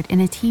running part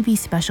in a TV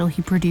special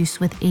he produced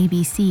with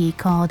ABC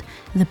called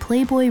The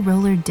Playboy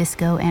Roller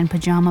Disco and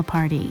Pajama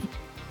Party.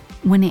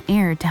 When it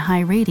aired to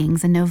high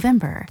ratings in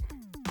November,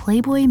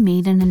 Playboy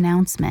made an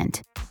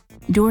announcement.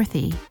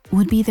 Dorothy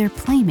would be their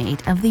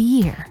Playmate of the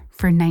Year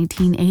for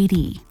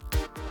 1980.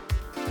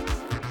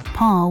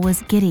 Paul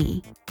was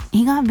giddy.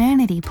 He got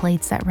vanity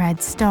plates that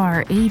read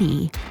Star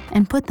 80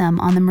 and put them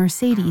on the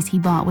Mercedes he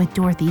bought with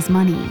Dorothy's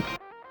money.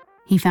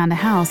 He found a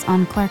house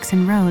on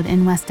Clarkson Road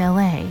in West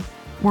LA,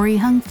 where he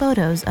hung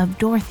photos of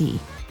Dorothy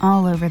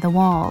all over the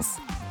walls.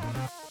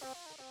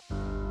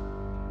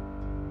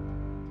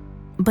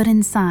 But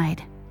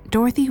inside,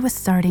 Dorothy was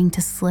starting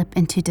to slip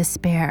into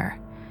despair.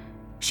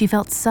 She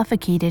felt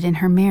suffocated in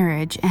her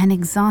marriage and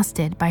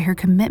exhausted by her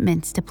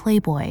commitments to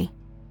Playboy.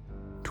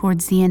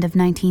 Towards the end of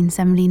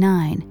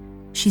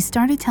 1979, she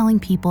started telling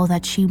people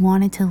that she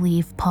wanted to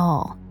leave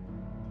Paul.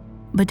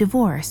 But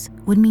divorce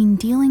would mean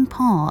dealing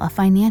Paul a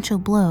financial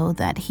blow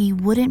that he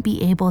wouldn't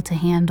be able to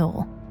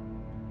handle.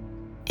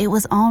 It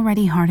was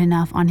already hard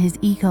enough on his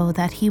ego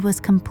that he was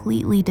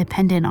completely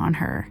dependent on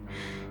her.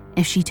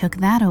 If she took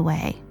that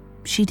away,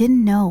 she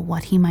didn't know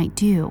what he might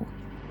do.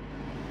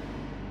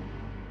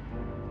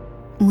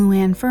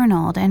 Luann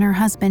Fernald and her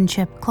husband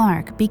Chip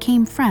Clark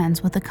became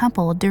friends with the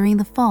couple during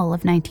the fall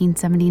of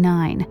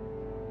 1979.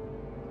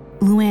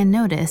 Luann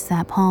noticed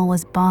that Paul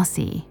was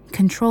bossy,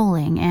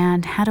 controlling,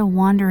 and had a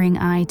wandering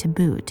eye to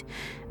boot,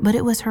 but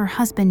it was her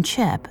husband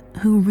Chip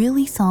who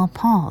really saw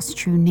Paul's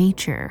true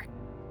nature.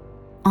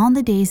 On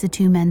the days the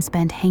 2 men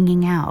spent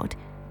hanging out,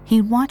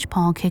 he'd watch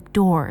Paul kick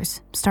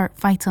doors, start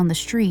fights on the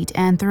street,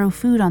 and throw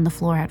food on the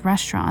floor at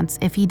restaurants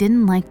if he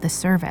didn't like the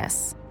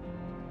service.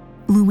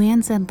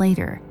 Luann said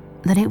later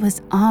that it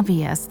was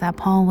obvious that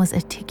Paul was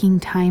a ticking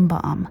time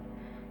bomb.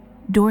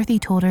 Dorothy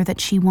told her that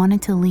she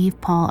wanted to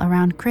leave Paul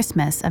around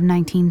Christmas of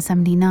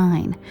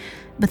 1979,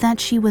 but that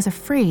she was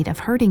afraid of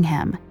hurting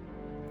him.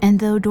 And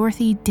though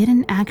Dorothy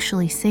didn't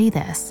actually say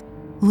this,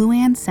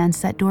 Luann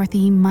sensed that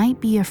Dorothy might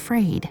be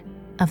afraid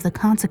of the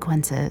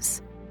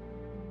consequences.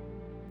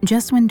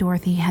 Just when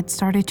Dorothy had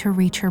started to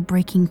reach her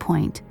breaking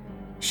point,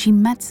 she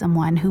met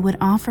someone who would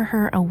offer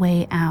her a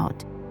way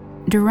out: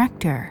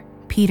 director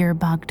Peter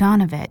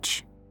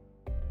Bogdanovich.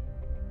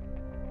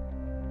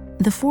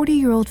 The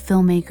 40-year-old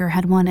filmmaker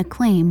had won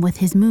acclaim with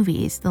his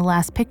movies The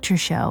Last Picture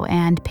Show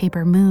and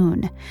Paper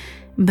Moon,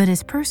 but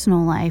his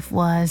personal life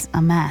was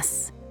a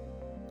mess.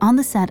 On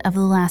the set of The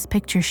Last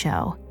Picture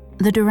Show,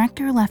 the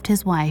director left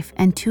his wife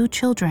and 2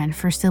 children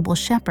for Sybil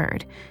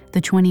Shepherd,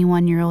 the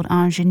 21-year-old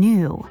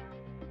ingenue.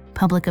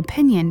 Public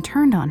opinion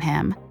turned on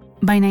him.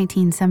 By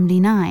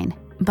 1979,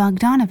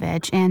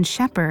 Bogdanovich and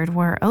Shepherd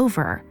were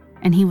over,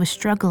 and he was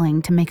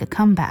struggling to make a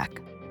comeback.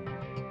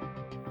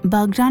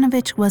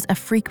 Bogdanovich was a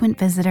frequent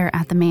visitor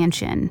at the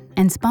mansion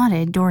and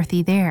spotted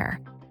Dorothy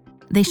there.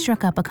 They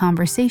struck up a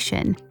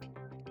conversation.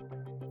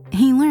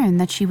 He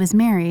learned that she was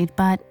married,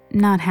 but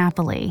not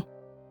happily.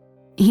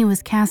 He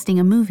was casting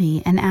a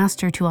movie and asked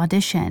her to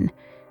audition.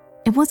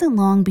 It wasn't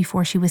long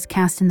before she was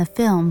cast in the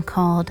film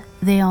called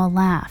They All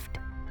Laughed.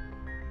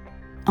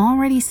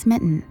 Already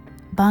smitten,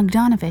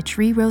 Bogdanovich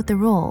rewrote the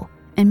role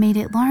and made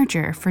it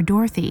larger for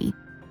Dorothy.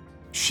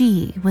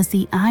 She was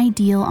the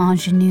ideal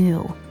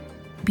ingenue: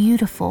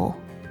 beautiful,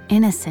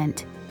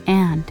 innocent,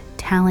 and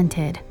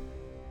talented.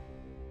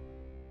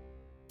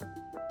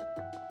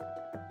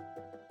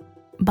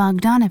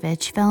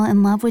 Bogdanovich fell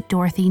in love with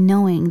Dorothy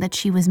knowing that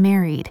she was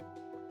married.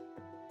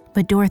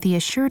 But Dorothy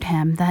assured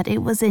him that it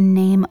was in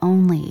name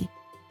only.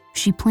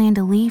 She planned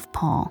to leave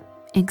Paul.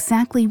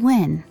 Exactly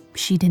when,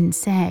 she didn't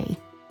say.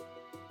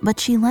 But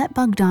she let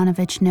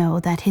Bogdanovich know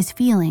that his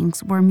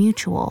feelings were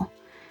mutual.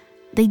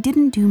 They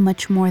didn't do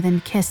much more than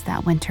kiss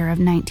that winter of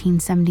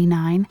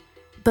 1979,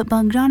 but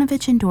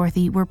Bogdanovich and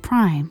Dorothy were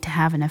primed to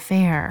have an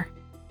affair.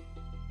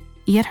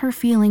 Yet her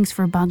feelings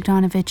for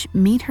Bogdanovich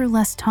made her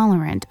less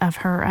tolerant of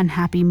her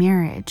unhappy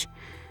marriage.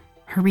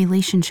 Her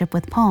relationship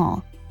with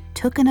Paul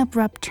took an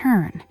abrupt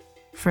turn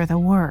for the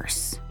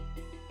worse.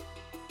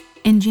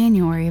 In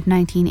January of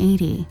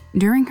 1980,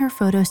 during her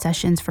photo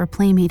sessions for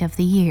Playmate of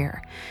the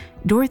Year,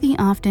 Dorothy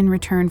often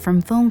returned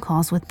from phone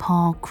calls with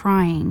Paul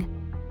crying.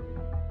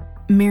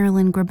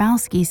 Marilyn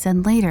Grabowski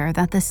said later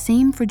that the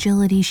same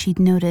fragility she'd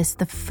noticed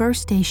the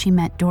first day she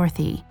met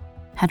Dorothy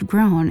had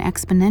grown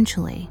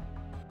exponentially.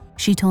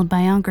 She told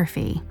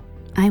Biography,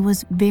 "I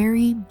was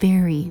very,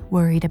 very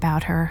worried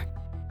about her."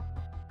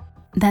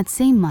 That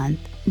same month,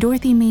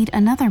 Dorothy made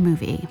another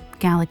movie,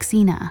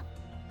 Galaxina.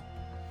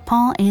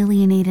 Paul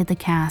alienated the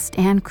cast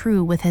and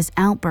crew with his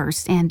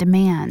outbursts and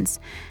demands.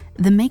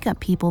 The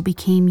makeup people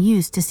became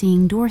used to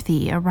seeing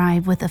Dorothy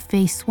arrive with a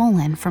face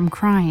swollen from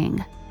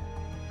crying.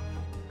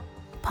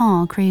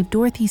 Paul craved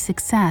Dorothy's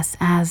success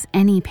as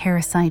any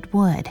parasite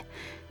would,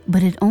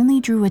 but it only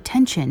drew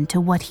attention to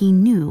what he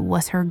knew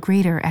was her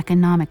greater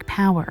economic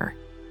power.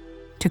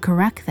 To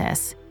correct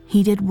this,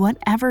 he did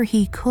whatever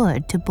he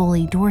could to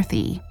bully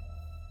Dorothy.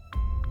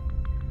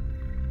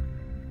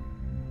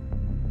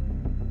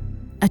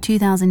 A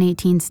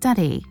 2018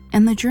 study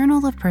in the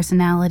Journal of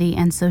Personality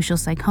and Social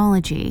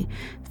Psychology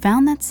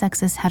found that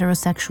sexist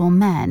heterosexual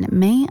men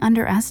may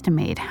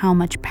underestimate how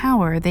much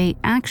power they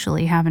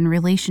actually have in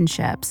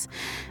relationships,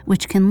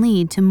 which can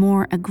lead to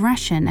more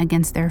aggression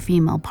against their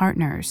female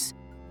partners.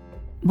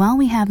 While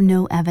we have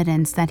no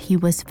evidence that he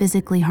was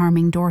physically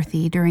harming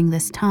Dorothy during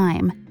this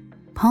time,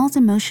 Paul's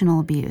emotional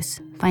abuse,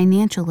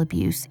 financial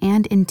abuse,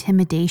 and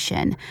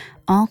intimidation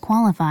all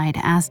qualified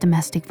as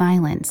domestic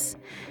violence.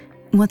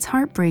 What's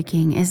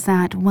heartbreaking is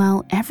that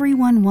while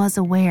everyone was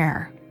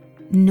aware,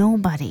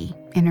 nobody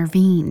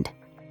intervened.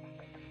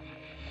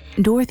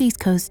 Dorothy's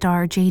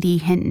co-star J.D.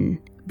 Hinton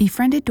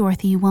befriended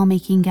Dorothy while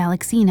making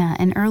Galaxina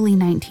in early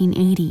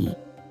 1980.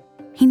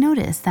 He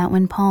noticed that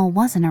when Paul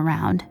wasn't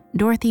around,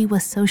 Dorothy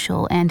was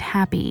social and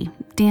happy,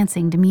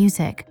 dancing to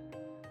music.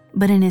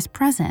 But in his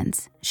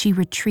presence, she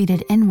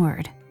retreated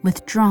inward,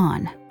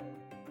 withdrawn.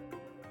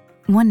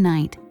 One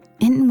night,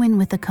 Hinton went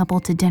with the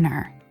couple to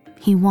dinner.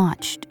 He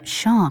watched,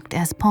 shocked,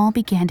 as Paul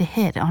began to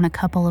hit on a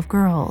couple of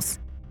girls.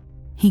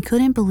 He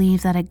couldn't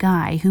believe that a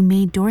guy who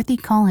made Dorothy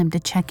call him to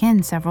check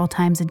in several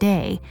times a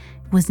day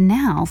was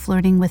now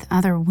flirting with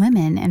other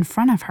women in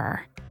front of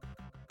her.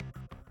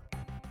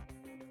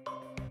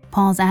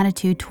 Paul's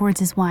attitude towards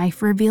his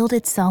wife revealed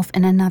itself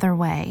in another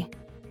way.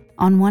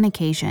 On one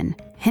occasion,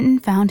 Hinton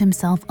found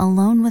himself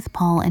alone with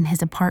Paul in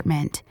his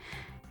apartment.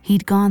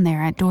 He'd gone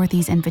there at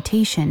Dorothy's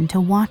invitation to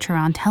watch her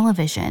on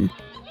television.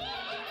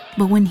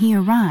 But when he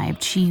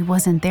arrived, she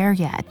wasn't there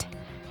yet.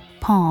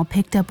 Paul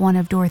picked up one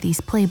of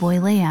Dorothy's Playboy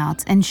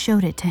layouts and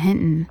showed it to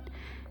Hinton.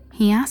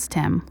 He asked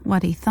him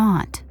what he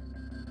thought.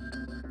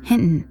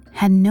 Hinton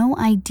had no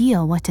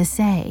idea what to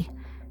say.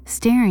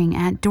 Staring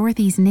at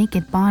Dorothy's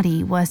naked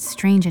body was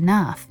strange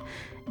enough,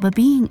 but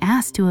being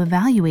asked to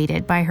evaluate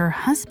it by her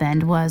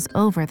husband was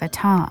over the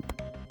top.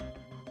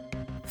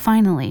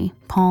 Finally,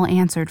 Paul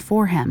answered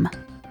for him.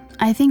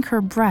 "I think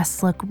her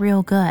breasts look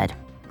real good,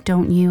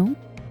 don't you?"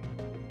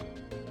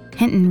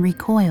 Hinton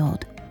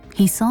recoiled.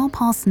 He saw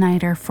Paul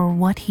Snider for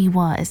what he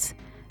was,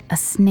 a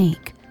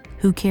snake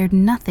who cared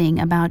nothing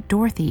about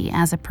Dorothy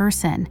as a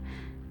person,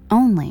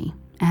 only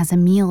as a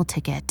meal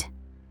ticket.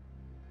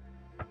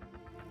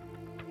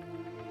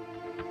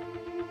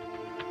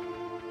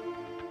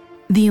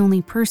 The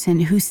only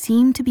person who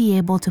seemed to be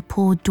able to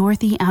pull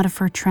Dorothy out of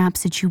her trap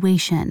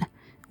situation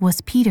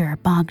was Peter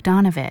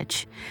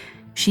Bogdanovich.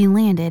 She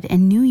landed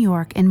in New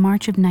York in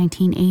March of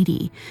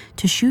 1980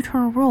 to shoot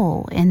her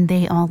role in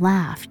They All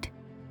Laughed.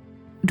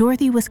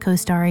 Dorothy was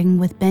co-starring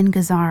with Ben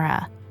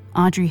Gazzara,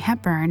 Audrey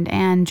Hepburn,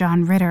 and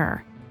John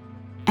Ritter.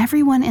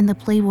 Everyone in the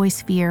Playboy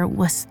sphere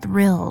was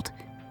thrilled,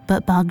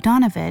 but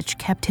Bogdanovich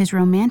kept his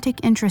romantic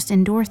interest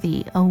in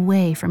Dorothy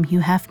away from Hugh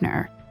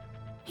Hefner.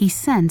 He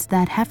sensed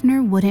that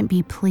Hefner wouldn't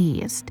be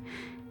pleased.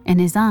 In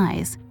his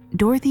eyes,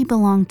 Dorothy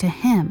belonged to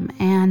him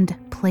and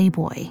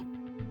Playboy.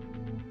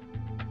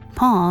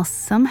 Paul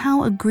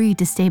somehow agreed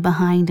to stay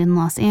behind in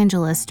Los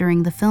Angeles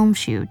during the film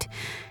shoot.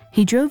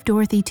 He drove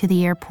Dorothy to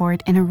the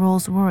airport in a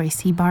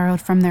Rolls-Royce he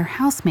borrowed from their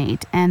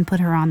housemate and put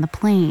her on the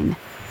plane.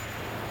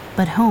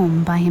 But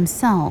home by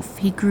himself,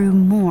 he grew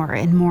more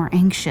and more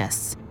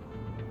anxious.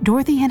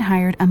 Dorothy had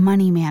hired a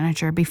money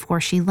manager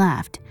before she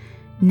left.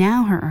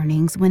 Now her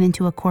earnings went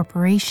into a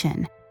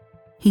corporation.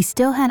 He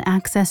still had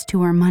access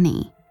to her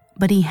money,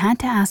 but he had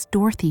to ask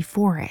Dorothy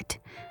for it.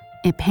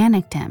 It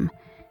panicked him.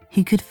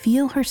 He could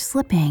feel her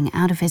slipping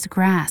out of his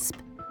grasp.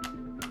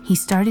 He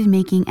started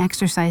making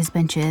exercise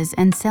benches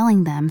and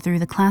selling them through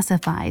the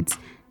classifieds,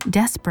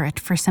 desperate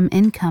for some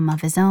income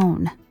of his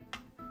own.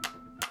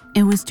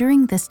 It was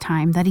during this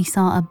time that he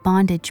saw a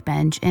bondage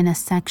bench in a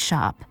sex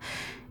shop.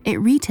 It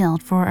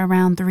retailed for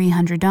around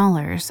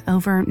 $300,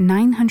 over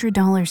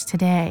 $900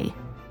 today.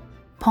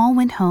 Paul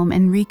went home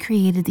and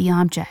recreated the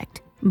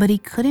object, but he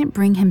couldn't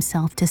bring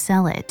himself to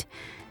sell it.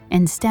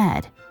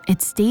 Instead,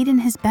 it stayed in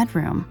his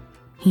bedroom.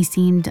 He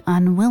seemed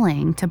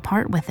unwilling to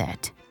part with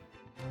it.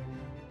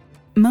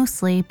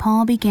 Mostly,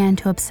 Paul began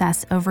to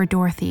obsess over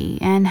Dorothy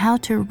and how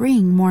to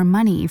wring more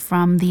money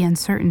from the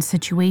uncertain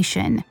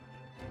situation.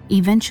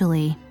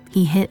 Eventually,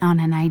 he hit on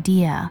an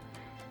idea.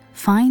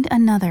 Find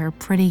another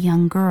pretty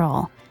young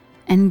girl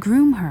and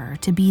groom her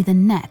to be the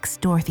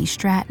next Dorothy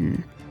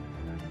Stratten.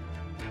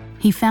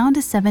 He found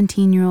a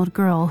 17-year-old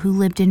girl who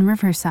lived in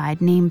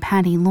Riverside named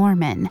Patty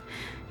Lorman.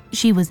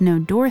 She was no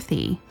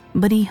Dorothy,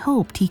 but he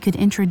hoped he could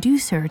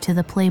introduce her to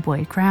the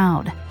Playboy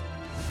crowd.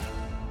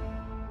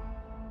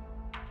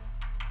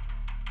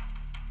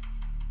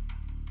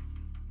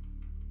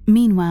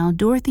 Meanwhile,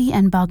 Dorothy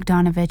and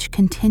Bogdanovich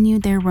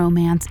continued their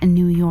romance in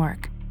New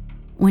York.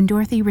 When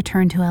Dorothy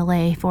returned to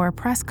LA for a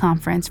press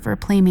conference for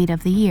Playmate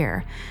of the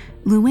Year,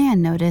 Luann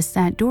noticed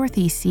that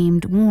Dorothy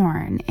seemed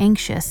worn,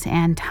 anxious,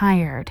 and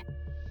tired.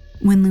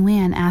 When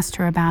Luann asked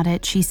her about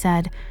it, she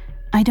said,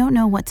 "I don't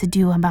know what to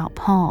do about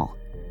Paul.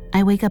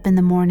 I wake up in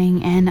the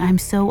morning and I'm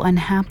so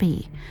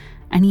unhappy.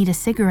 I need a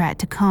cigarette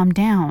to calm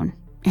down.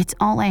 It's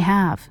all I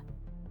have."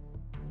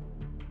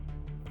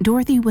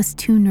 Dorothy was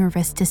too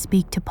nervous to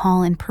speak to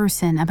Paul in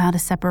person about a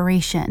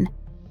separation,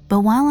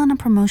 but while on a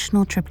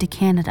promotional trip to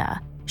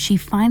Canada, she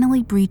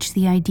finally breached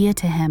the idea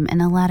to him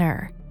in a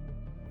letter.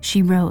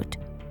 She wrote,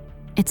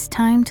 "It's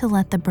time to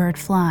let the bird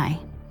fly.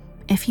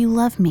 If you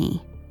love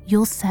me,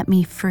 you'll set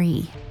me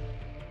free."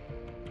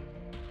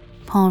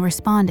 Paul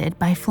responded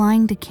by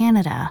flying to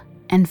Canada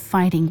and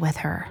fighting with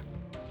her.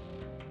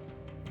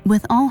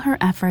 With all her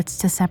efforts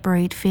to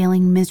separate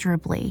failing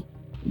miserably,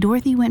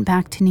 Dorothy went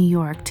back to New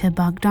York to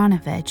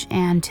Bogdanovich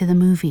and to the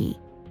movie.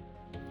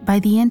 By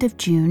the end of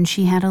June,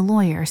 she had a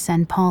lawyer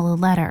send Paul a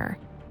letter.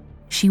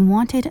 She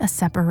wanted a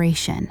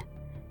separation.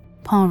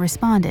 Paul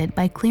responded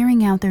by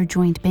clearing out their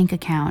joint bank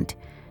account.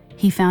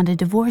 He found a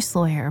divorce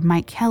lawyer,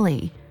 Mike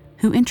Kelly,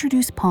 who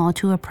introduced Paul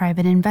to a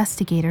private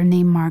investigator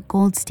named Mark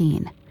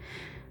Goldstein.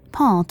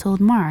 Paul told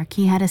Mark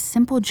he had a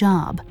simple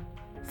job: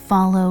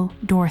 follow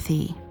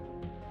Dorothy.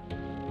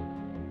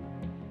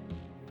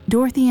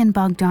 Dorothy and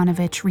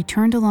Bogdanovich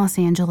returned to Los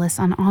Angeles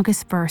on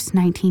August 1st,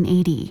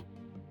 1980.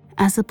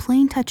 As the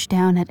plane touched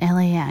down at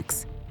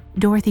LAX,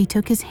 Dorothy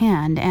took his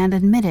hand and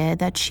admitted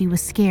that she was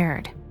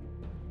scared.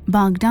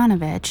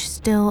 Bogdanovich,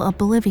 still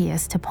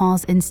oblivious to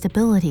Paul's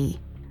instability,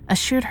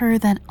 assured her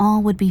that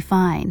all would be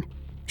fine.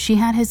 She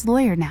had his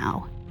lawyer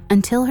now.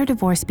 Until her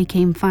divorce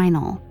became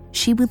final,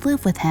 she would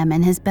live with him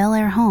in his Bel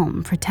Air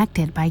home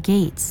protected by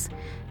gates.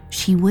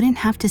 She wouldn't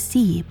have to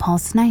see Paul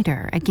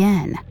Snyder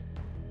again.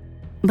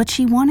 But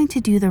she wanted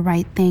to do the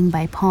right thing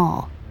by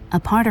Paul. A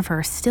part of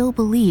her still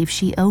believed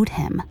she owed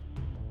him.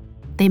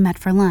 They met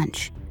for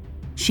lunch.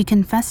 She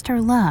confessed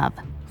her love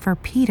for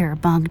Peter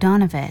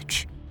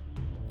Bogdanovich.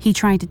 He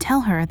tried to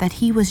tell her that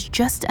he was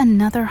just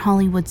another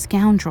Hollywood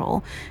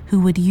scoundrel who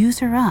would use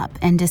her up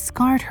and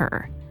discard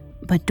her,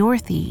 but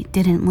Dorothy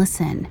didn't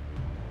listen.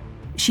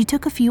 She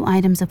took a few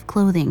items of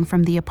clothing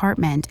from the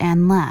apartment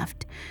and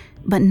left,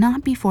 but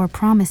not before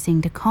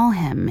promising to call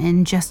him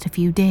in just a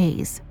few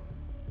days.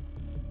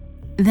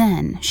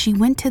 Then she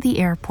went to the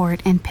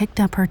airport and picked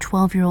up her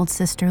 12-year-old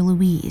sister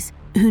Louise,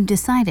 who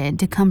decided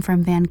to come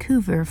from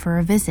Vancouver for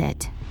a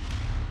visit.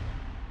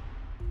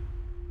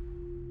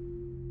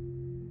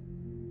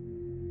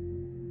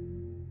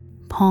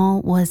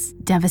 Paul was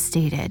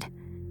devastated.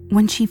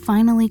 When she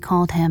finally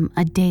called him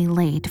a day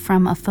late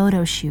from a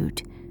photo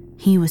shoot,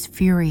 he was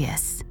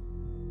furious.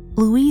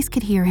 Louise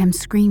could hear him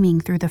screaming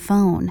through the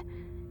phone.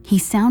 He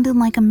sounded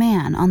like a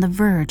man on the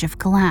verge of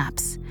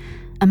collapse,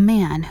 a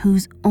man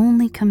whose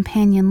only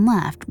companion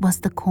left was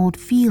the cold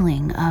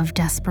feeling of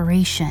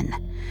desperation.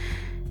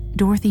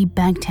 Dorothy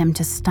begged him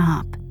to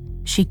stop.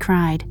 She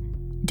cried,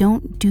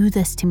 "Don't do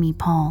this to me,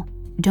 Paul.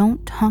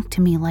 Don't talk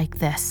to me like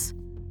this."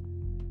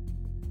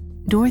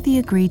 Dorothy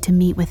agreed to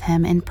meet with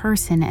him in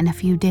person in a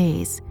few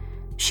days.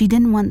 She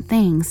didn't want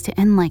things to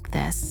end like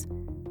this.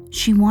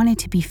 She wanted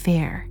to be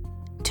fair,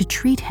 to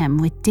treat him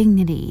with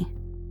dignity.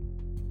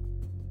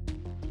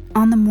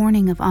 On the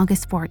morning of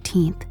August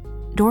 14th,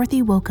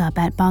 Dorothy woke up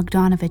at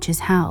Bogdanovich's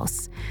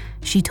house.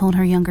 She told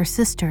her younger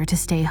sister to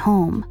stay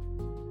home.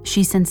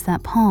 She sensed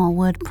that Paul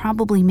would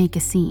probably make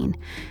a scene,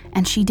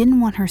 and she didn't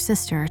want her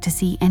sister to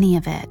see any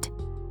of it.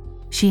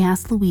 She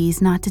asked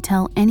Louise not to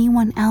tell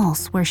anyone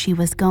else where she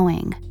was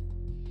going.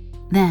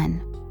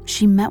 Then,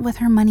 she met with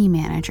her money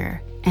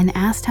manager and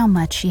asked how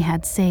much she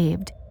had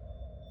saved.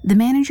 The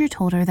manager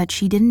told her that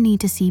she didn't need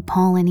to see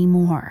Paul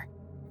anymore,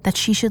 that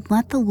she should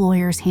let the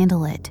lawyers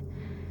handle it.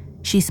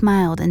 She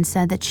smiled and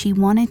said that she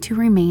wanted to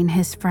remain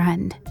his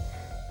friend.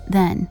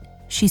 Then,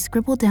 she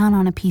scribbled down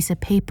on a piece of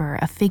paper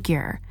a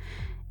figure.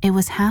 It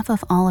was half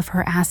of all of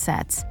her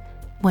assets,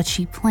 what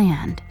she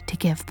planned to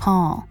give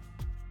Paul.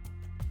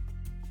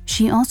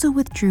 She also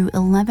withdrew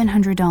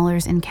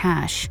 $1,100 in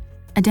cash,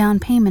 a down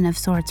payment of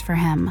sorts for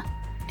him.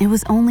 It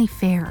was only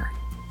fair.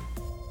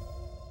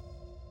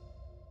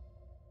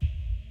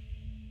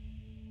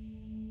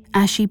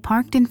 As she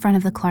parked in front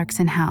of the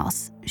Clarkson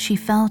house, she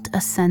felt a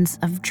sense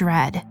of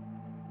dread.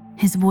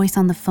 His voice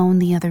on the phone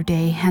the other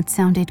day had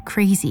sounded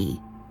crazy,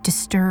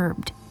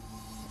 disturbed.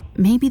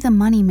 Maybe the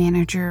money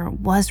manager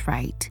was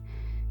right.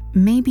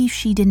 Maybe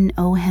she didn't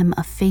owe him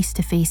a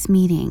face-to-face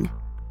meeting.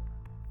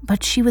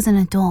 But she was an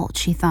adult,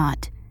 she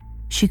thought.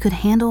 She could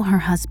handle her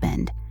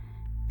husband.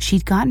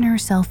 She'd gotten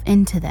herself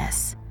into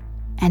this,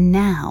 and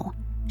now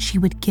she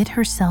would get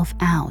herself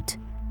out.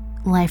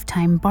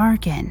 Lifetime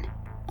bargain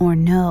or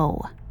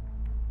no.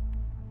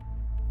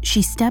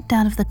 She stepped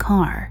out of the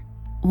car,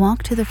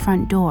 walked to the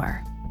front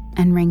door,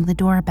 and rang the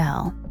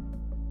doorbell.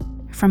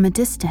 From a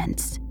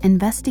distance,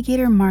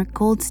 investigator Mark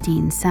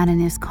Goldstein sat in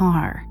his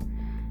car.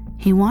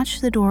 He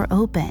watched the door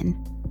open.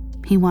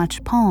 He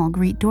watched Paul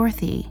greet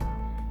Dorothy,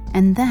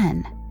 and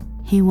then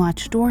he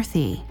watched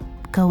Dorothy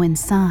go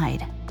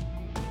inside.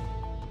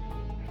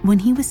 When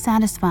he was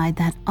satisfied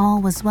that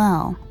all was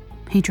well,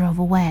 he drove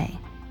away.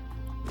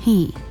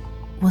 He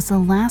was the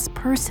last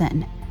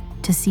person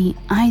to see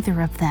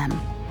either of them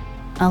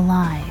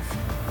alive.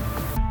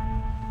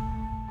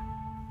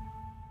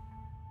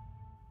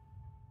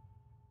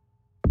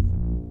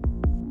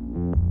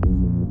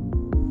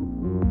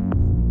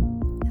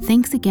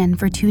 Thanks again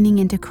for tuning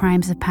into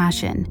Crimes of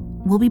Passion.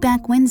 We'll be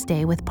back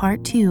Wednesday with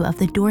part 2 of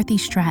the Dorothy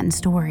Stratten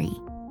story.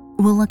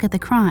 We'll look at the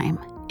crime,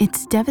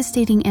 its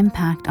devastating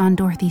impact on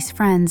Dorothy's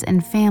friends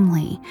and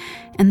family,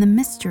 and the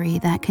mystery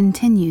that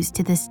continues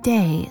to this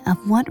day of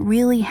what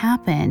really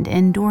happened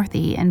in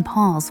Dorothy and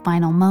Paul's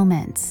final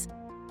moments.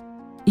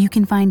 You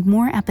can find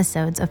more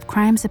episodes of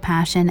Crimes of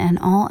Passion and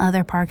all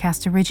other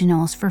Parcast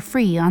originals for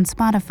free on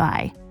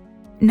Spotify.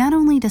 Not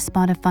only does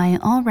Spotify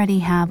already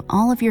have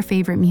all of your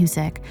favorite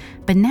music,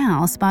 but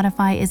now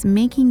Spotify is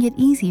making it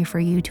easy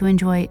for you to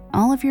enjoy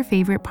all of your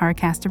favorite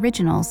Parcast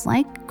originals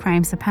like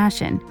Crimes of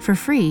Passion for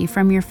free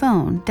from your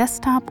phone,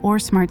 desktop, or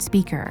smart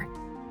speaker.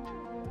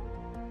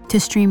 To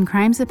stream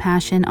Crimes of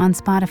Passion on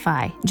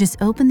Spotify, just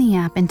open the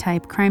app and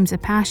type Crimes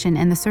of Passion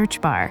in the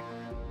search bar.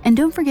 And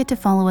don't forget to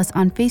follow us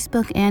on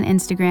Facebook and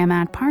Instagram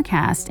at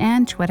Parcast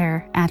and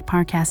Twitter at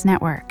Parcast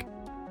Network.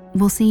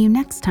 We'll see you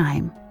next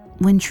time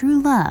when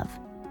true love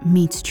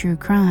meets true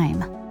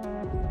crime.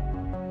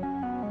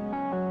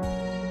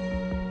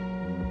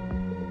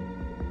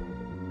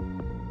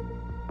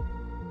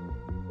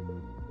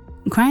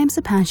 Crimes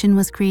of Passion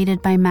was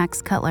created by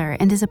Max Cutler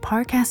and is a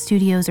Parcast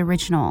Studios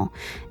original.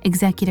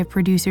 Executive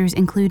producers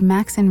include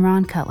Max and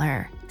Ron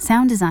Cutler.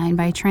 Sound design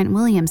by Trent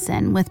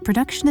Williamson with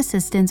production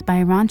assistance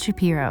by Ron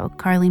Shapiro,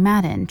 Carly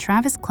Madden,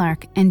 Travis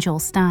Clark, and Joel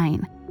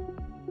Stein.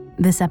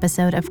 This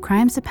episode of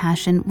Crimes of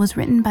Passion was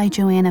written by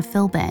Joanna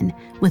Philbin,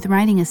 with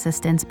writing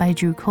assistance by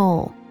Drew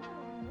Cole.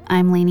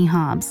 I'm Lainey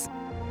Hobbs.